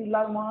போயிடும், சக்தி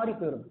இல்லாத மாதிரி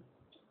போயிடும்.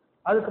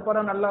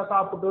 அதுக்கப்புறம் நல்லா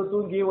சாப்பிட்டு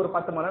தூங்கி ஒரு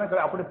 10 மணி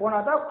நேரம் அப்படி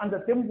போனாதான் அந்த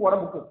தெம்பு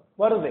உடம்புக்கு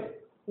வருது,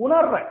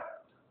 உணர்றேன்.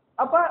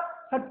 அப்ப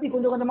சக்தி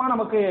கொஞ்சம் கொஞ்சமா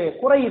நமக்கு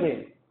குறையுது,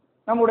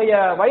 நம்முடைய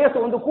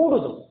வயசு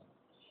கூடுது.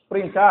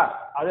 புரியுதா?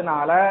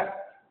 அதனால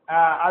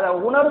அதை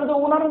உணர்ந்து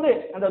உணர்ந்து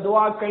அந்த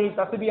துவாக்கள்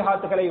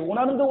தஸ்பீஹாத்துகளை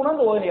உணர்ந்து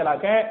உணர்ந்து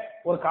ஓதுனீங்களாக்க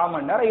ஒரு 1/4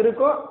 மணி நேரம்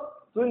இருக்கும்.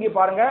 தூங்கி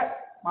பாருங்க,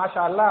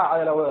 மாஷா அல்லாஹ்,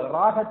 அதுல ஒரு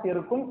ராகத்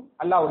இருக்கும்,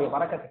 அல்லாஹ்வுடைய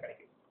பரக்கத்து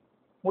கிடைக்கும்.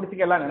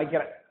 முடிச்சுக்கலாம்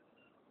நினைக்கிறேன்.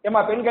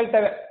 ஏமா பெண்கள்கிட்ட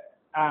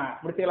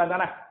முடிச்சுக்கலாம்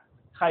தானே?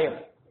 ஹயர்.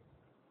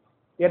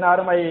 என்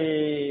அருமை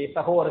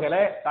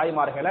சகோதரர்களே,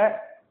 தாய்மார்களே,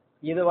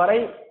 இதுவரை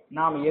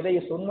நாம் எதை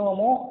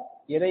சொன்னோமோ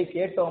எதை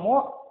கேட்டோமோ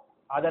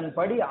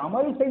அதன்படி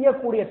அமல்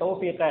செய்யக்கூடிய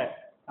தௌஃபீகை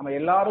நம்ம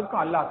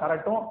எல்லாருக்கும் அல்லாஹ்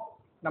தரட்டும்.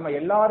 நம்ம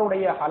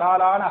எல்லாருடைய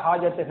ஹலாலான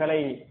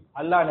ஹாஜத்துகளை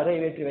அல்லாஹ்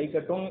நிறைவேற்றி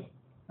வைக்கட்டும்.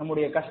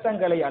 நம்முடைய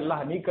கஷ்டங்களை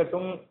அல்லாஹ்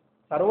நீக்கட்டும்.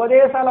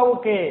 சர்வதேச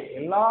அளவுக்கு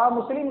எல்லா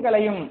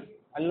முஸ்லிம்களையும்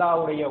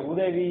அல்லாஹ்வுடைய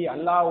உதவி,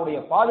 அல்லாஹ்வுடைய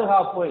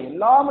பாதுகாப்பு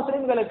எல்லா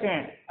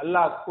முஸ்லிம்களுக்கும்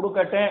அல்லாஹ்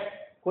கொடுக்கட்டும்.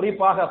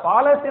 குறிப்பாக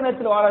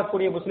பாலஸ்தீனத்தில்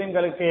வாழக்கூடிய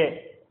முஸ்லிம்களுக்கு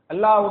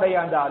அல்லாஹ்வுடைய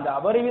அந்த அந்த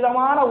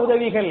அபரிவிதமான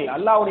உதவிகள்,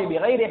 அல்லாஹ்வுடைய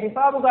பிகைர்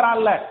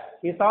ஹிசாபுகரான்ல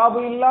ஹிசாபு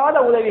இல்லாத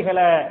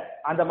உதவிகளை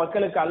அந்த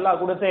மக்களுக்கு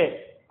அல்லாஹ் கொடுத்து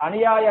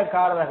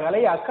அநியாயக்காரர்களை,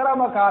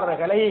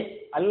 அக்கிரமக்காரர்களை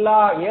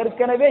அல்லாஹ்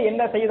ஏற்கனவே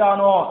என்ன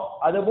செய்தானோ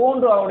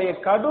அதுபோன்று அவருடைய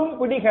கடும்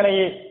பிடிகளை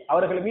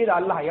அவர்கள் மீது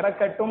அல்லாஹ்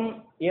இறக்கட்டும்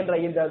என்ற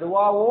இந்த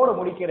துஆவோடு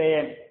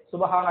முடிக்கிறேன்.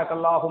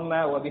 சுப்ஹானக்கல்லாஹும்ம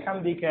வ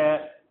பிஹம்திக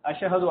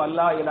அஷ்ஹது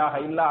அல்லா இலாஹ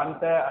இல்லா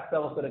அன்த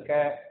அஸ்தக்ஃபிருக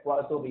வ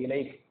அத்தூபு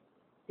இலைக்.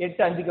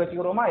 8:05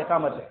 வச்சுக்கிறோமா?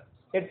 இகாமத்து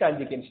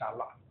 8:05 இன்ஷா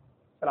அல்லாஹ்.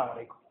 அஸ்ஸலாமு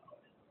அலைக்கும்.